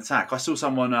an attack. I saw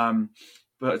someone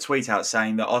put a tweet out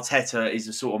saying that Arteta is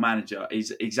the sort of manager,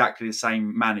 is exactly the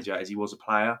same manager as he was a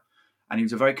player. and he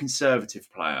was a very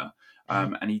conservative player.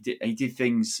 And he did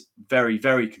things very,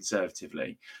 very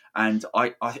conservatively. And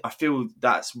I feel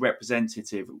that's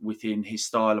representative within his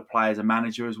style of play as a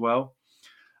manager as well.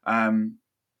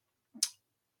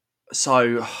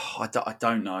 So I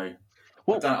don't know.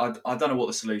 Well, I don't know what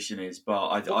the solution is, but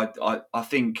I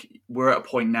think we're at a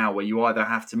point now where you either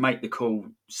have to make the call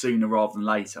sooner rather than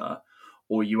later,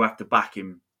 or you have to back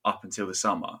him up until the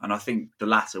summer. And I think the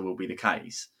latter will be the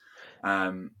case.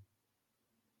 But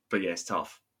yeah, it's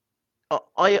tough.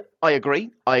 I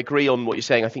agree. I agree on what you're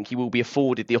saying. I think he will be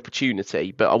afforded the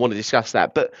opportunity, but I want to discuss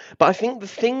that. But I think the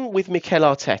thing with Mikel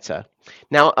Arteta,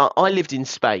 now I lived in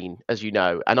Spain, as you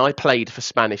know, and I played for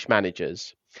Spanish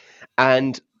managers,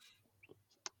 and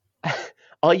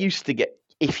I used to get,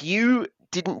 if you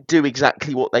didn't do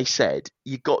exactly what they said,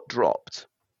 you got dropped,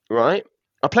 right?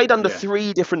 I played under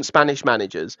 3 different Spanish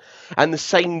managers, and the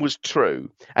same was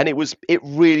true. And it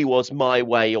really was my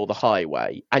way or the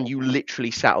highway, and you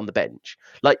literally sat on the bench.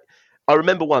 Like, I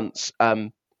remember once, I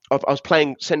was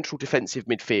playing central defensive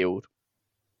midfield,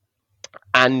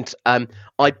 and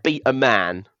I beat a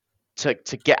man to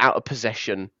get out of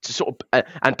possession to sort of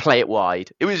and play it wide.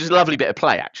 It was a lovely bit of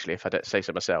play, actually, if I don't say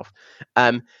so myself.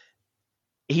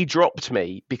 He dropped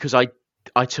me because I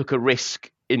took a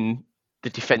risk in the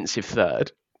defensive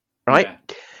third, right?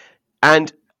 Yeah.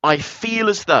 And I feel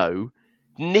as though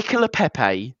Nicola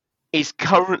Pepe is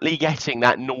currently getting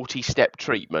that naughty step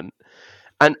treatment.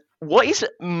 And what is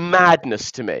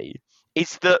madness to me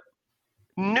is that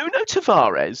Nuno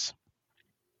Tavares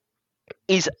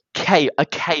is a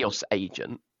chaos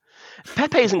agent.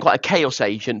 Pepe isn't quite a chaos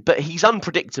agent, but he's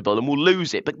unpredictable and will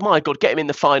lose it. But my God, get him in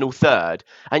the final third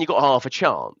and you've got half a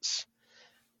chance.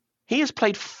 He has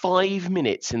played 5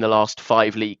 minutes in the last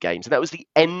 5 league games. And that was the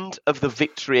end of the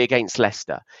victory against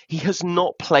Leicester. He has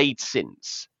not played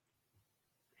since.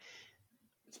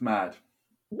 It's mad.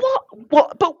 What?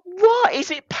 But what?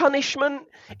 Is it punishment?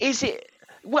 Is it...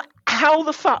 How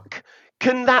the fuck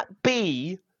can that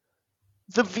be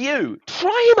the view?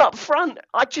 Try him up front.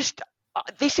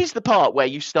 This is the part where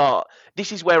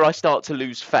this is where I start to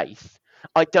lose faith.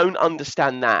 I don't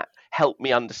understand that. Help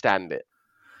me understand it.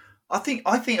 I think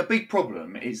a big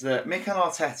problem is that Mikel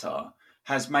Arteta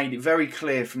has made it very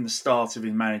clear from the start of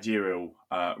his managerial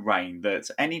reign that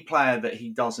any player that he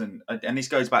doesn't, and this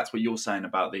goes back to what you're saying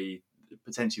about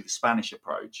potentially the Spanish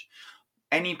approach,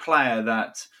 any player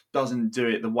that doesn't do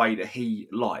it the way that he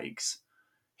likes,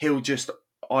 he'll just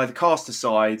either cast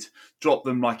aside, drop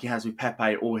them like he has with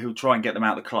Pepe, or he'll try and get them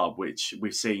out of the club, which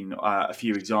we've seen a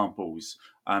few examples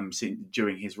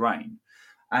during his reign.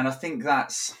 And I think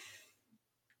that's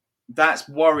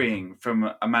worrying from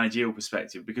a managerial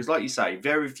perspective because, like you say,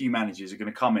 very few managers are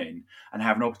going to come in and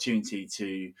have an opportunity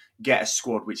to get a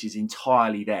squad which is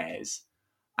entirely theirs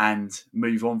and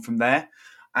move on from there.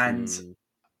 And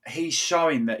he's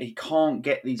showing that he can't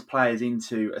get these players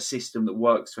into a system that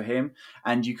works for him.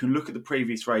 And you can look at the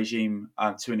previous regime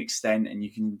to an extent, and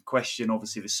you can question,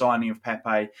 obviously, the signing of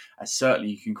Pepe. And certainly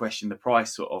you can question the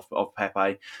price of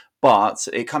Pepe. But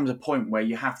it comes a point where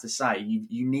you have to say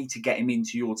you need to get him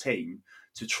into your team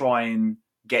to try and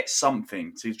get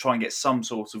something, to try and get some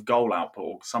sort of goal output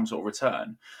or some sort of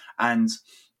return. And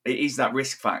it is that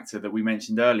risk factor that we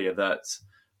mentioned earlier that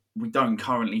we don't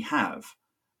currently have.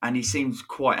 And he seems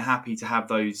quite happy to have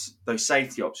those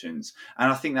safety options.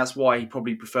 And I think that's why he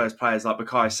probably prefers players like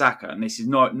Bukayo Saka. And this is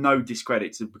no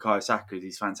discredit to Bukayo Saka,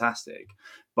 he's fantastic.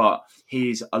 But he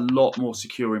is a lot more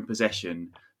secure in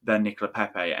possession than Nicola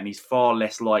Pepe, and he's far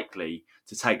less likely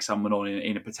to take someone on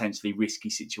in a potentially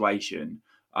risky situation,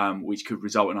 which could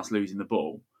result in us losing the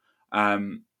ball.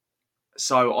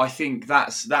 So I think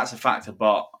that's a factor,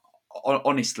 but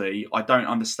honestly, I don't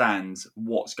understand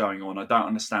what's going on. I don't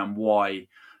understand why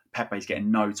Pepe's getting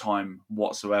no time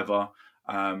whatsoever.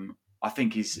 I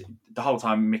think the whole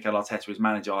time Mikel Arteta was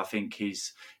manager, I think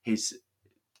his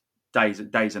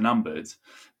days are numbered.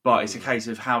 But it's a case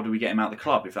of how do we get him out of the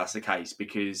club if that's the case?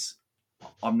 Because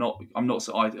I'm not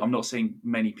seeing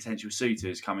many potential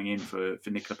suitors coming in for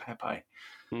Nicola Pepe.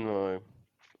 No,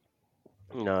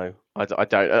 I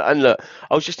don't. And look,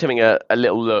 I was just having a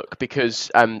little look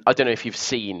because I don't know if you've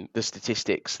seen the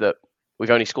statistics that we've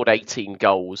only scored 18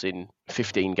 goals in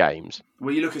 15 games.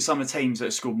 Well, you look at some of the teams that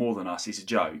have scored more than us, it's a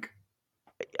joke.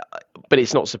 But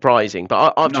it's not surprising.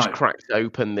 But I've just cracked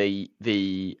open the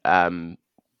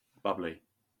bubbly.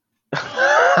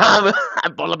 A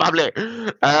bottle of bubbly.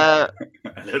 A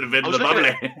little bit of the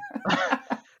bubbly.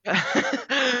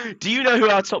 Do you know who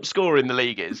our top scorer in the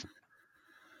league is?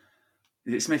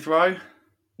 Is it Smith Rowe?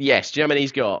 Yes. Do you know how many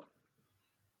he's got?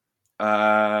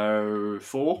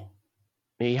 4.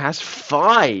 He has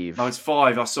 5. No, it's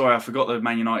 5. I'm sorry, I forgot the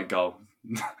Man United goal.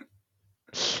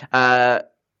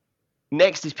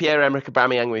 Next is Pierre-Emerick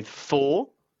Aubameyang with 4.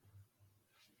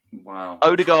 Wow.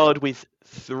 Odegaard with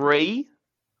 3.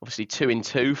 Obviously 2 in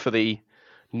 2 for the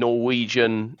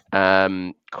Norwegian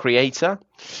creator.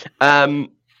 Then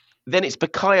it's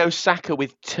Bukayo Saka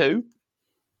with 2.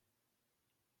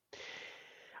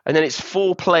 And then it's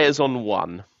 4 players on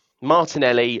 1.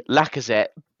 Martinelli, Lacazette,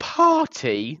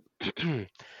 Partey,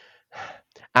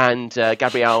 and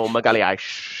Gabriel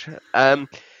Magalhaes.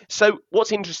 So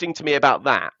what's interesting to me about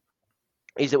that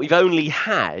is that we've only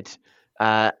had,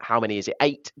 how many is it?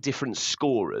 8 different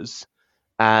scorers.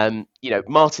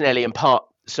 Martinelli and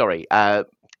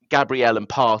Gabriel and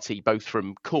Partey both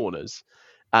from corners.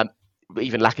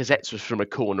 Even Lacazette's was from a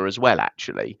corner as well,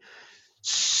 actually.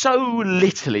 So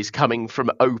little is coming from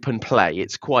open play.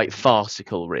 It's quite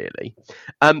farcical, really.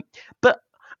 But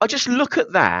I just look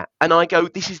at that and I go,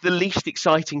 this is the least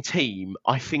exciting team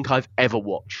I think I've ever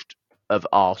watched of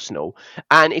Arsenal.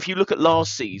 And if you look at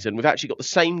last season, we've actually got the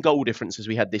same goal difference as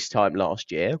we had this time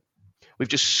last year. We've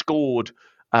just scored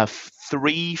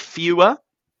 3 fewer,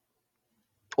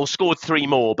 or scored 3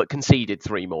 more, but conceded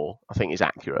 3 more, I think is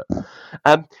accurate.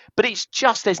 But it's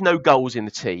just there's no goals in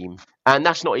the team. And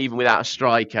that's not even without a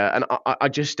striker. And I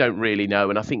just don't really know.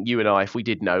 And I think you and I, if we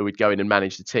did know, we'd go in and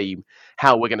manage the team,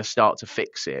 how we're going to start to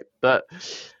fix it. But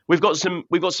we've got some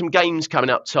games coming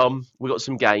up, Tom. We've got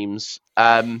some games.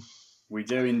 We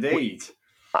do indeed.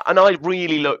 And I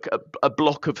really look at a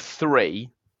block of 3.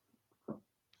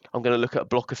 I'm going to look at a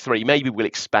block of 3. Maybe we'll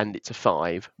expand it to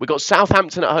 5. We've got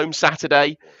Southampton at home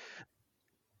Saturday,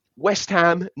 West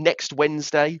Ham next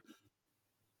Wednesday,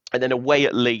 and then away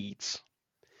at Leeds.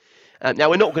 Now,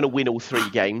 we're not going to win all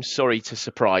 3 games. Sorry to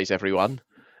surprise everyone.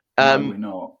 No, we're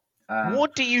not.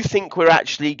 What do you think we're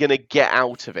actually going to get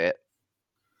out of it?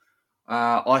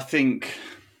 I think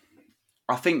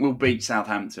we'll beat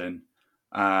Southampton.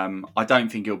 I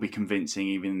don't think it'll be convincing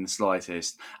even in the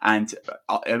slightest. And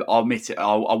I'll admit it,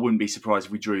 I wouldn't be surprised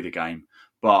if we drew the game.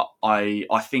 But I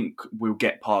think we'll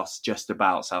get past just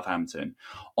about Southampton.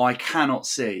 I cannot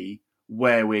see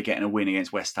where we're getting a win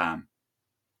against West Ham.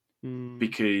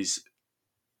 Because,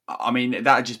 I mean,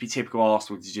 that would just be typical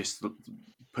Arsenal to just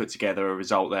put together a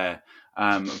result there.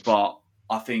 But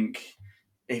I think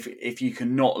if you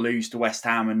can not lose to West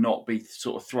Ham and not be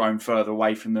sort of thrown further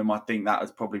away from them, I think that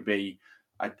would probably be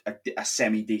a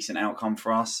semi-decent outcome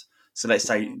for us. So let's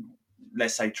say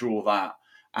draw that.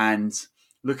 And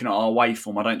looking at our away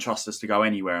form, I don't trust us to go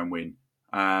anywhere and win.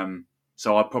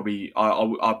 So I'd probably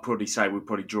say we'd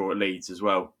probably draw at Leeds as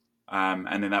well.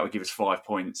 And then that would give us 5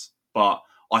 points. But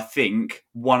I think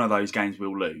one of those games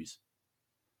we'll lose.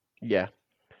 Yeah.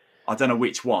 I don't know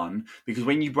which one, because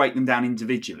when you break them down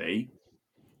individually,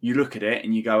 you look at it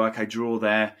and you go, okay, draw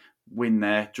there, win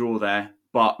there, draw there.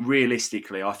 But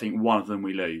realistically, I think one of them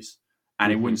we lose.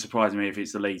 And it wouldn't surprise me if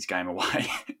it's the Leeds game away.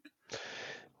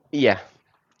 Yeah.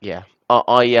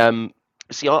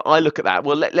 I look at that.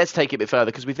 Well, let's take it a bit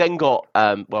further, because we've then got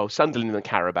Sunderland and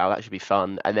Carabao. That should be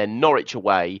fun, and then Norwich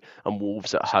away and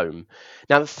Wolves at home.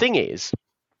 Now the thing is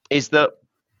that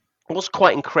what's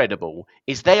quite incredible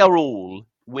is they are all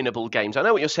winnable games. I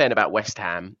know what you're saying about West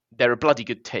Ham. They're a bloody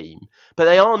good team, but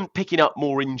they aren't picking up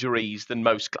more injuries than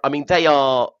most. I mean, they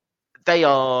are.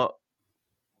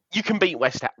 You can beat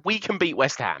West Ham. We can beat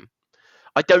West Ham.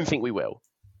 I don't think we will,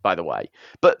 by the way,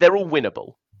 but they're all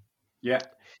winnable. Yeah.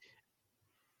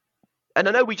 And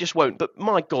I know we just won't, but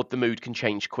my God, the mood can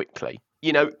change quickly.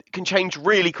 It can change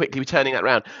really quickly with turning that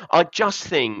around. I just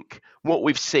think what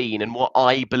we've seen and what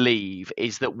I believe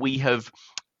is that we have,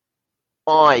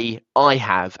 I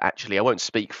have actually, I won't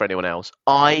speak for anyone else.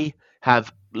 I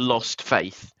have lost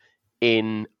faith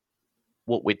in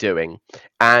what we're doing.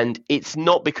 And it's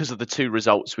not because of the 2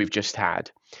 results we've just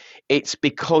had. It's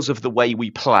because of the way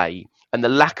we play and the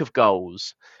lack of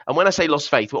goals. And when I say lost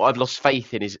faith, what I've lost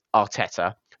faith in is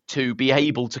Arteta to be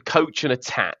able to coach an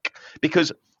attack,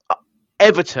 because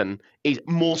Everton is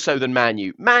more so than Man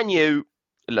U. Man U,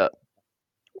 look,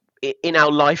 in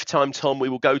our lifetime, Tom, we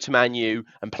will go to Man U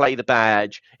and play the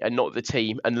badge and not the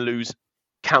team and lose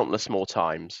countless more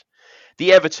times.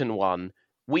 The Everton one,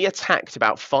 we attacked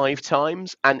about 5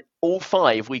 times, and all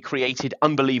 5 we created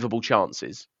unbelievable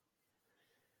chances.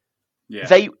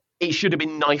 Yeah. It should have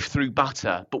been knife through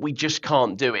butter, but we just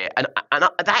can't do it. And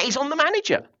that is on the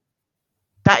manager.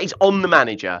 That is on the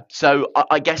manager. So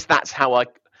I guess that's how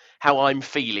I'm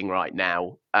feeling right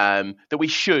now. That we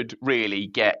should really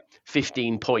get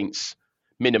 15 points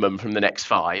minimum from the next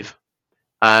 5.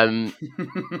 But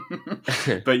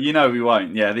we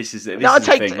won't. Yeah, this is it. I'd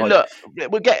take 10.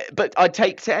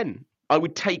 I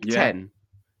would take 10.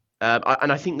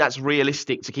 And I think that's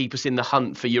realistic to keep us in the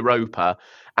hunt for Europa.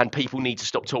 And people need to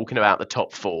stop talking about the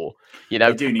top four. You They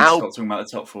know, do need to stop talking about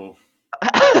the top four.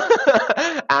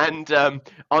 and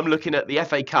I'm looking at the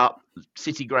FA Cup,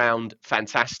 City Ground,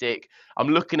 fantastic. I'm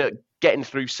looking at getting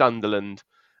through Sunderland,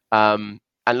 and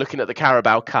looking at the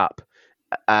Carabao Cup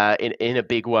in a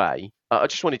big way. I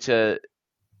just wanted to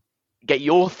get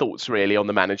your thoughts really on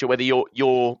the manager, whether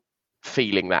you're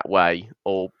feeling that way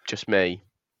or just me.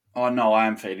 Oh no, I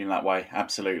am feeling that way.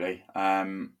 Absolutely.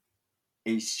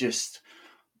 It's just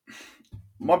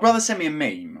my brother sent me a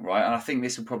meme, right, and I think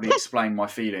this will probably explain my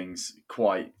feelings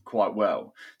quite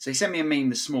well. So he sent me a meme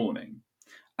this morning,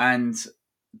 and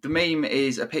the meme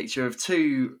is a picture of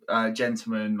two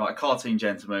gentlemen, like cartoon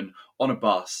gentlemen, on a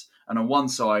bus, and on one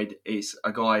side is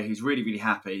a guy who's really, really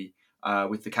happy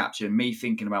with the caption, "Me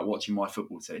thinking about watching my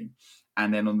football team,"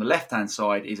 and then on the left-hand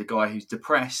side is a guy who's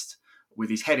depressed with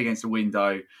his head against the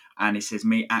window, and it says,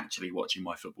 "Me actually watching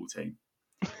my football team."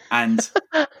 And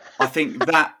I think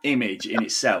that image in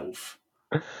itself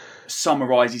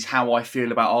summarises how I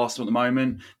feel about Arsenal at the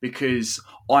moment, because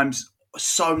I'm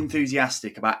so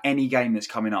enthusiastic about any game that's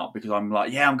coming up, because I'm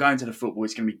like, yeah, I'm going to the football.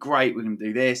 It's going to be great. We're going to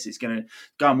do this. It's going to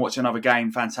go and watch another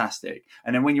game. Fantastic.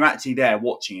 And then when you're actually there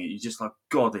watching it, you're just like,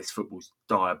 God, this football's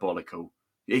diabolical.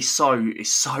 It's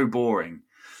so boring.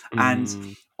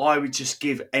 And I would just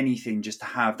give anything just to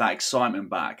have that excitement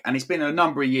back. And it's been a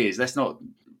number of years. Let's not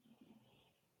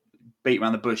beat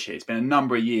around the bush here. It's been a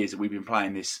number of years that we've been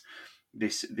playing this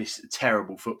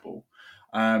terrible football.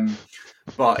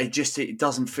 But it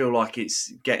doesn't feel like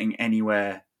it's getting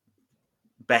anywhere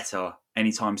better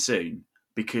anytime soon,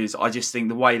 because I just think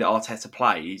the way that Arteta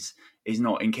plays is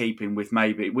not in keeping with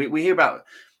maybe we hear about.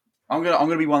 I'm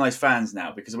gonna be one of those fans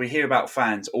now, because we hear about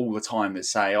fans all the time that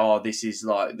say, "Oh, this is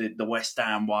like the West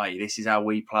Ham way. This is how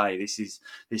we play. This is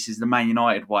the Man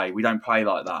United way. We don't play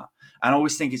like that." And I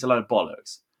always think it's a load of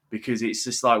bollocks, because it's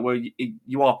just like, well,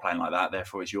 you are playing like that,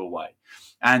 therefore it's your way.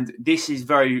 And this is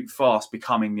very fast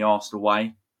becoming the Arsenal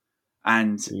way,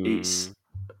 and it's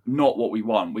not what we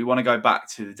want. We want to go back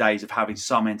to the days of having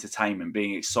some entertainment,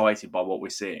 being excited by what we're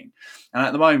seeing. And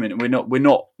at the moment, we're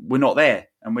not there,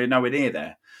 and we're nowhere near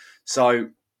there. So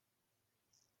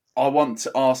I want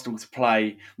Arsenal to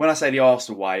play. When I say the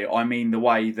Arsenal way, I mean the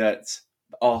way that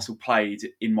Arsenal played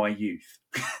in my youth.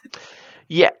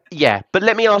 Yeah. But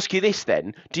let me ask you this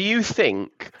then. Do you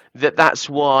think that that's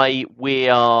why we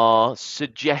are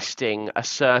suggesting a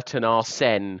certain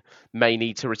Arsene may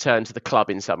need to return to the club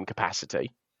in some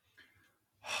capacity?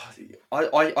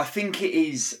 I think it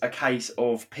is a case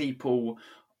of people.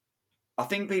 I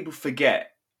think people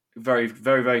forget very,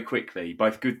 very, very quickly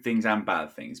both good things and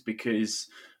bad things, because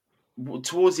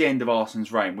towards the end of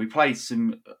Arsenal's reign, we played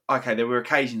some. Okay, there were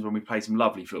occasions when we played some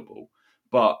lovely football,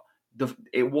 but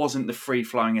it wasn't the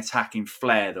free-flowing attacking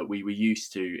flair that we were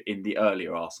used to in the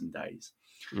earlier Arsenal days.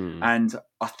 And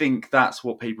I think that's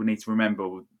what people need to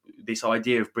remember. This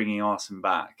idea of bringing Arsenal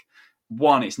back.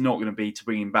 One, it's not going to be to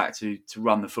bring him back to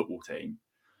run the football team.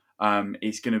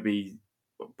 It's going to be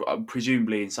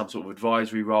presumably in some sort of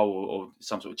advisory role or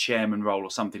some sort of chairman role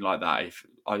or something like that. If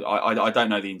I don't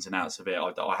know the ins and outs of it,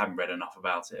 I haven't read enough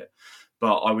about it,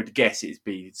 but I would guess it'd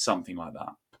be something like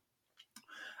that.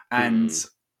 And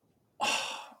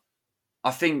I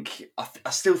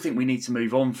still think we need to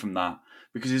move on from that,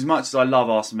 because as much as I love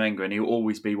Arsene Wenger and he'll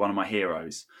always be one of my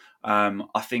heroes,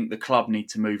 I think the club need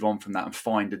to move on from that and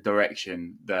find a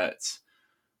direction that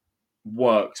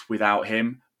works without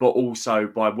him, but also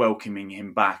by welcoming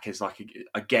him back as like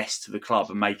a guest to the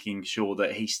club and making sure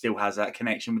that he still has that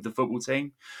connection with the football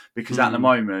team. Because at the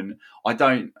moment,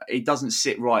 it doesn't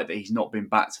sit right that he's not been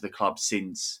back to the club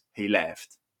since he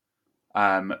left,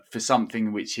 for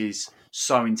something which is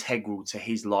so integral to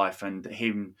his life and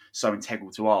him so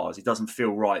integral to ours. It doesn't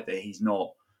feel right that he's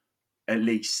not at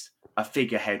least a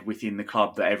figurehead within the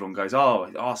club that everyone goes,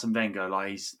 "Oh, Arsene Wenger,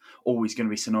 like he's always going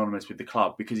to be synonymous with the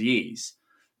club," because he is.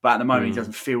 But at the moment, he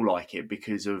doesn't feel like it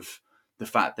because of the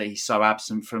fact that he's so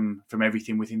absent from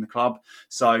everything within the club.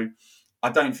 So I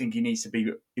don't think he needs to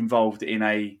be involved in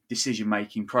a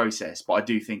decision-making process, but I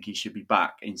do think he should be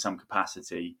back in some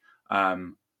capacity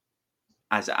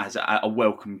as a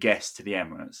welcome guest to the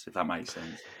Emirates, if that makes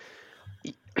sense.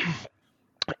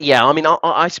 Yeah, I mean,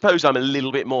 I suppose I'm a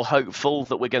little bit more hopeful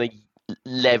that we're going to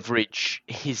leverage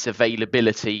his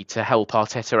availability to help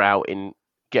Arteta out in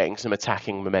getting some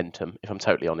attacking momentum, if I'm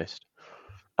totally honest.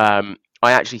 I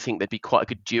actually think they'd be quite a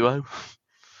good duo.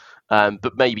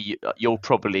 But maybe you're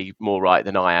probably more right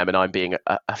than I am, and I'm being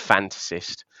a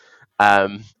fantasist.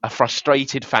 A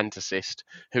frustrated fantasist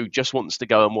who just wants to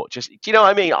go and watch us. Do you know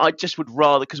what I mean? I just would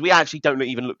rather, because we actually don't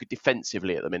even look good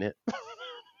defensively at the minute.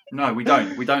 No, we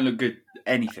don't. We don't look good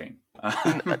anything.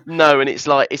 No, and it's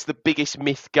like it's the biggest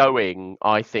myth going.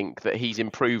 I think that he's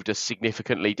improved us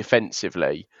significantly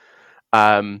defensively.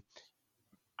 Um,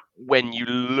 when you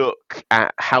look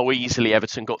at how easily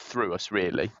Everton got through us,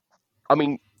 really. I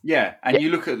mean, Yeah, and yeah,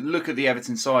 you look at the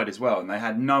Everton side as well, and they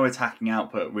had no attacking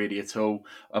output really at all.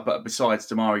 But besides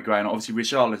Damari Gray and obviously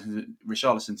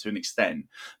Richarlison to an extent,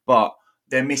 but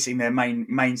they're missing their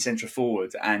main centre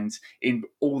forward, and in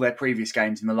all their previous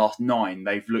games in the last 9,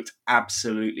 they've looked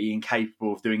absolutely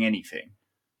incapable of doing anything.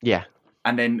 yeah,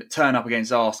 And then turn up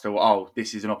against Arsenal. Oh,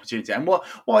 this is an opportunity. And what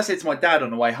I said to my dad on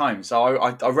the way home. So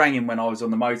I rang him when I was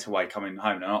on the motorway coming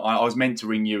home, and I was meant to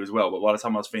ring you as well. But by the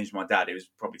time I was finished with my dad, it was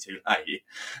probably too late.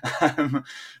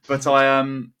 But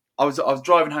I was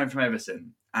driving home from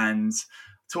Everton and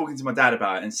talking to my dad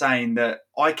about it and saying that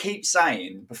I keep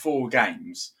saying before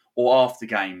games or after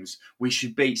games we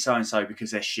should beat so and so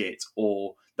because they're shit,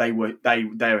 or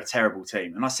they're a terrible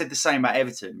team. And I said the same about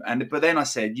Everton. But then I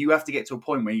said you have to get to a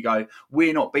point where you go,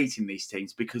 we're not beating these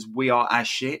teams because we are as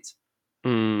shit.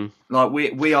 Like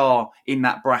we are in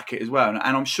that bracket as well. And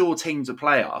I'm sure teams that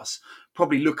play us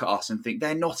probably look at us and think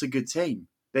they're not a good team.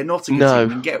 They're not a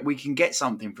good team. We can get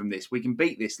something from this. We can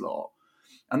beat this lot.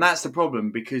 And that's the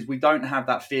problem, because we don't have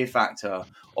that fear factor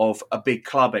of a big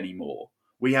club anymore.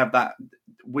 We have that.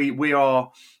 We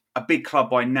are a big club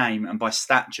by name and by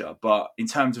stature, but in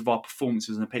terms of our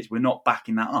performances on the pitch, we're not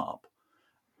backing that up.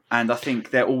 And I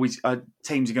think they're always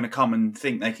teams are going to come and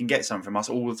think they can get something from us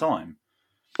all the time.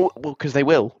 Well, because they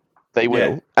will,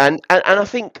 yeah. And I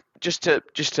think just to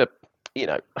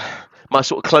my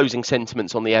sort of closing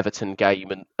sentiments on the Everton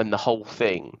game and the whole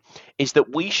thing is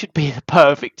that we should be the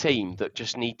perfect team that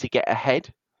just need to get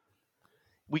ahead.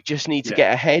 We just need to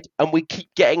get ahead, and we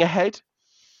keep getting ahead.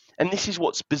 And this is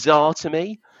what's bizarre to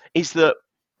me, is that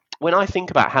when I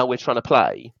think about how we're trying to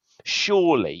play,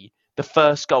 surely the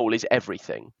first goal is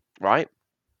everything, right?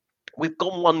 We've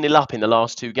gone 1-0 up in the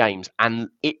last 2 games, and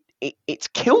it's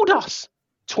killed us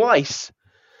twice.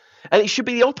 And it should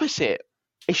be the opposite.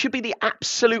 It should be the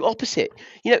absolute opposite.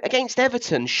 Against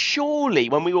Everton, surely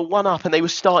when we were 1 up and they were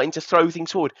starting to throw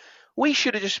things forward, we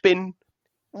should have just been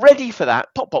ready for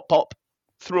that. Pop, pop, pop,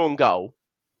 through on goal.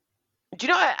 Do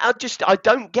you know? I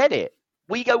don't get it.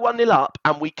 We go 1-0 up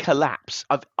and we collapse.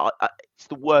 It's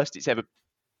the worst it's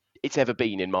ever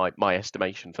been in my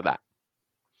estimation for that.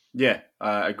 Yeah,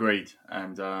 agreed.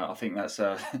 And I think that's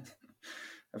a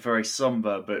very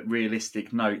somber but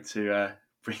realistic note to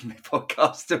bring the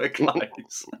podcast to a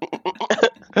close.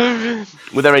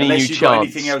 Were there any Unless new you've chants? got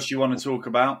anything else you want to talk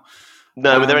about?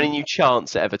 No. Were there any new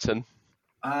chants at Everton?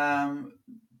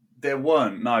 There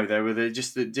weren't. No, they were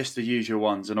just the usual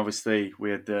ones. And obviously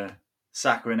we had the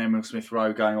Saka and Emile Smith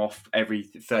Rowe going off every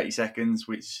 30 seconds,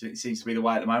 which seems to be the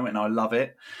way at the moment, and I love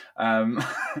it.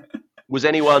 Was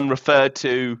anyone referred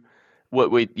to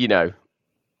what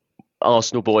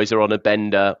Arsenal boys are on a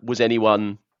bender? Was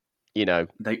anyone,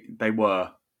 They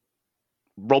were.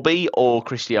 Robbie or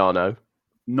Cristiano?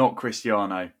 Not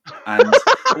Cristiano. And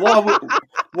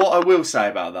what I will say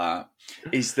about that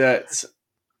is that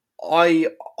I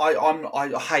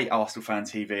hate Arsenal fan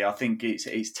TV. I think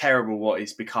it's terrible what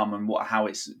it's become and how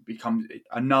it's become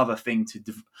another thing to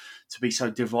be so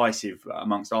divisive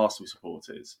amongst Arsenal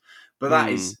supporters. But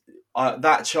that is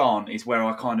that chant is where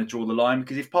I kind of draw the line,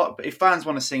 because if fans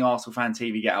want to sing Arsenal fan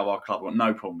TV, get out of our club, I've got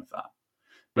no problem with that.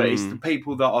 But it's the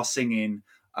people that are singing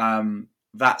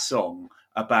that song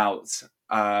about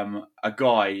a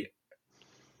guy.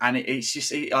 And it's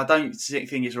just, I don't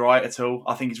think it's right at all.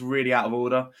 I think it's really out of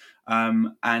order.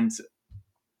 And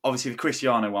obviously the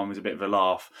Cristiano one was a bit of a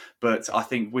laugh, but I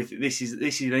think this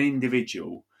is an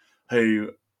individual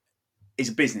who is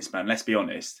a businessman. Let's be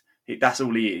honest. That's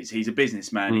all he is. He's a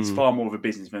businessman. He's far more of a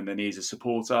businessman than he is a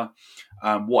supporter,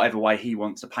 whatever way he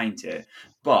wants to paint it.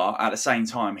 But at the same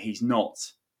time, he's not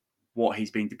what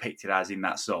he's being depicted as in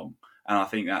that song. And I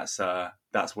think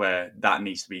that's where that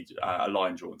needs to be a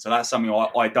line drawn. So that's something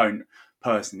I don't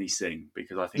personally sing,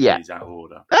 because I think it is out of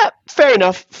order. Fair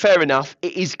enough.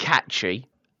 It is catchy,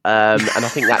 and I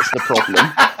think that's the problem.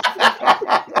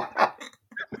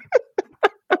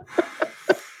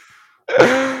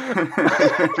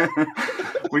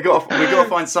 we got to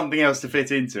find something else to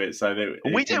fit into it, so that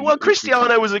we do. Well,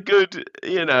 Cristiano was a good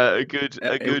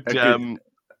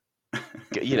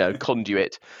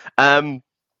conduit.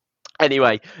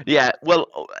 Anyway, yeah.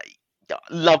 Well,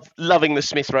 loving the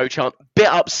Smith Rowe chant. Bit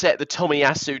upset that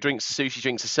Tomiyasu drinks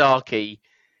Sasaki.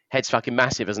 Head's fucking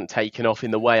massive hasn't taken off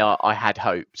in the way I had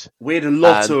hoped. We had a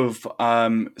lot of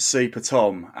Super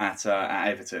Tom at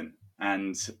Everton,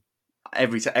 and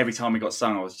every time we got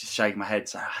sung, I was just shaking my head,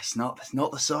 saying, "It's not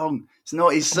the song. It's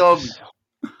not his song.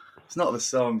 It's not the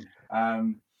song."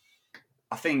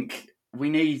 I think we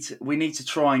need to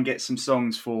try and get some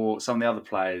songs for some of the other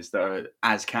players that are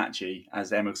as catchy as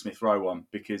the Emile Smith Rowe one,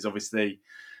 because obviously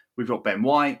we've got Ben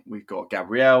White, we've got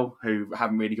Gabrielle, who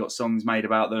haven't really got songs made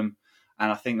about them, and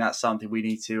I think that's something we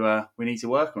need to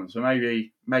work on. So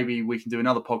maybe we can do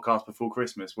another podcast before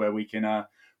Christmas where we can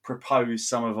propose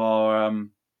some of our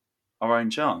own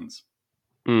chants.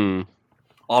 I've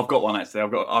got one actually.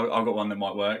 I've got one that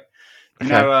might work.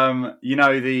 Okay. You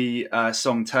know the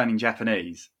song "Turning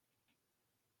Japanese."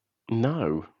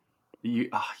 No. You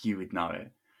would know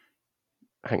it.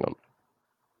 Hang on.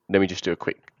 Let me just do a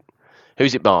quick.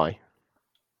 Who's it by?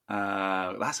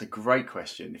 That's a great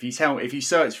question. If you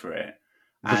search for it.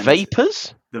 The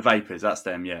Vapors? The Vapors, that's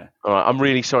them, yeah. All right, I'm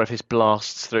really sorry if this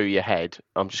blasts through your head.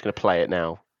 I'm just going to play it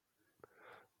now.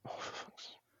 Oh,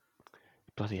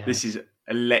 bloody hell. This is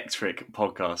electric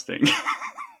podcasting.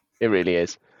 It really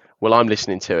is. Well, I'm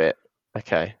listening to it.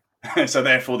 Okay. So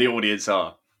therefore the audience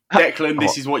are. Declan,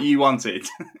 this is what you wanted.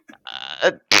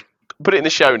 Put it in the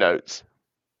show notes.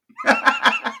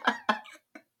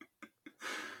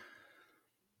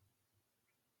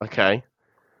 Okay.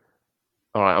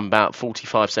 All right, I'm about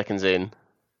 45 seconds in.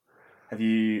 Have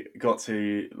you got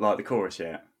to like the chorus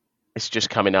yet? It's just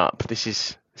coming up.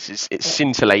 It's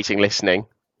scintillating listening.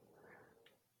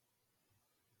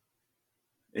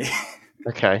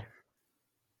 Okay.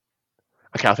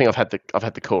 Okay, I think I've had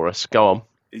the chorus. Go on.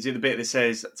 Is it the bit that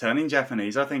says "turning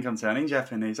Japanese"? I think I'm turning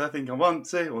Japanese. I think I want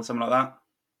to, or something like that.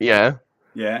 Yeah.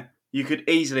 Yeah. You could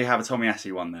easily have a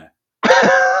Tomiyasu one there.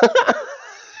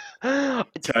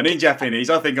 Turning Japanese.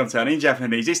 I think I'm turning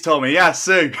Japanese. It's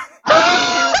Tomiyasu.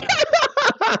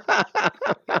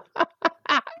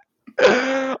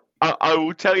 I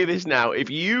will tell you this now. If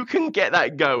you can get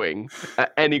that going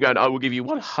at any going, I will give you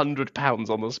 £100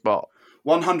 on the spot.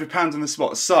 £100 on the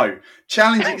spot. So,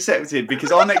 challenge accepted,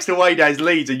 because our next away day is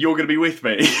Leeds and you're going to be with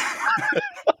me.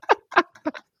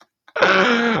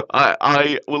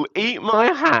 I will eat my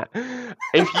hat.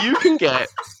 If you can get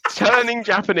turning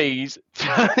Japanese,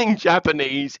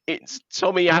 it's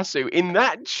Tomiyasu in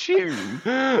that tune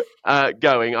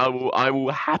going, I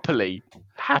will happily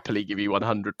give you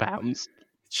 £100.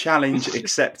 Challenge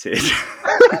accepted.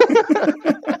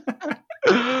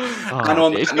 And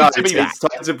on it's time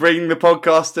to bring the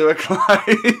podcast to a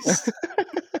close.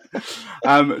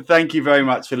 Thank you very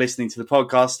much for listening to the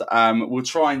podcast. We'll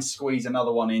try and squeeze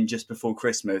another one in just before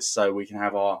Christmas so we can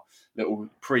have our little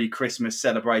pre-Christmas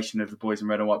celebration of the Boys in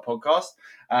Red and White podcast.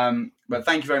 But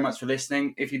thank you very much for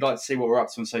listening. If you'd like to see what we're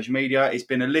up to on social media, it's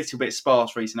been a little bit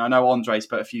sparse recently. I know Andre's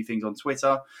put a few things on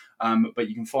Twitter, but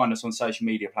you can find us on social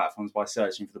media platforms by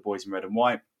searching for the Boys in Red and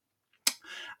White.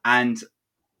 And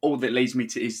all that leads me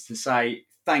to is to say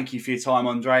thank you for your time,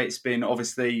 Andre. It's been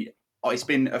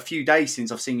a few days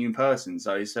since I've seen you in person,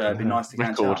 so it's been nice to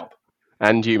catch up.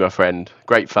 And you, my friend.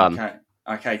 Great fun.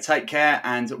 Okay, take care,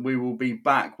 and we will be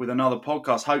back with another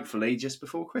podcast, hopefully, just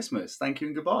before Christmas. Thank you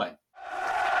and goodbye.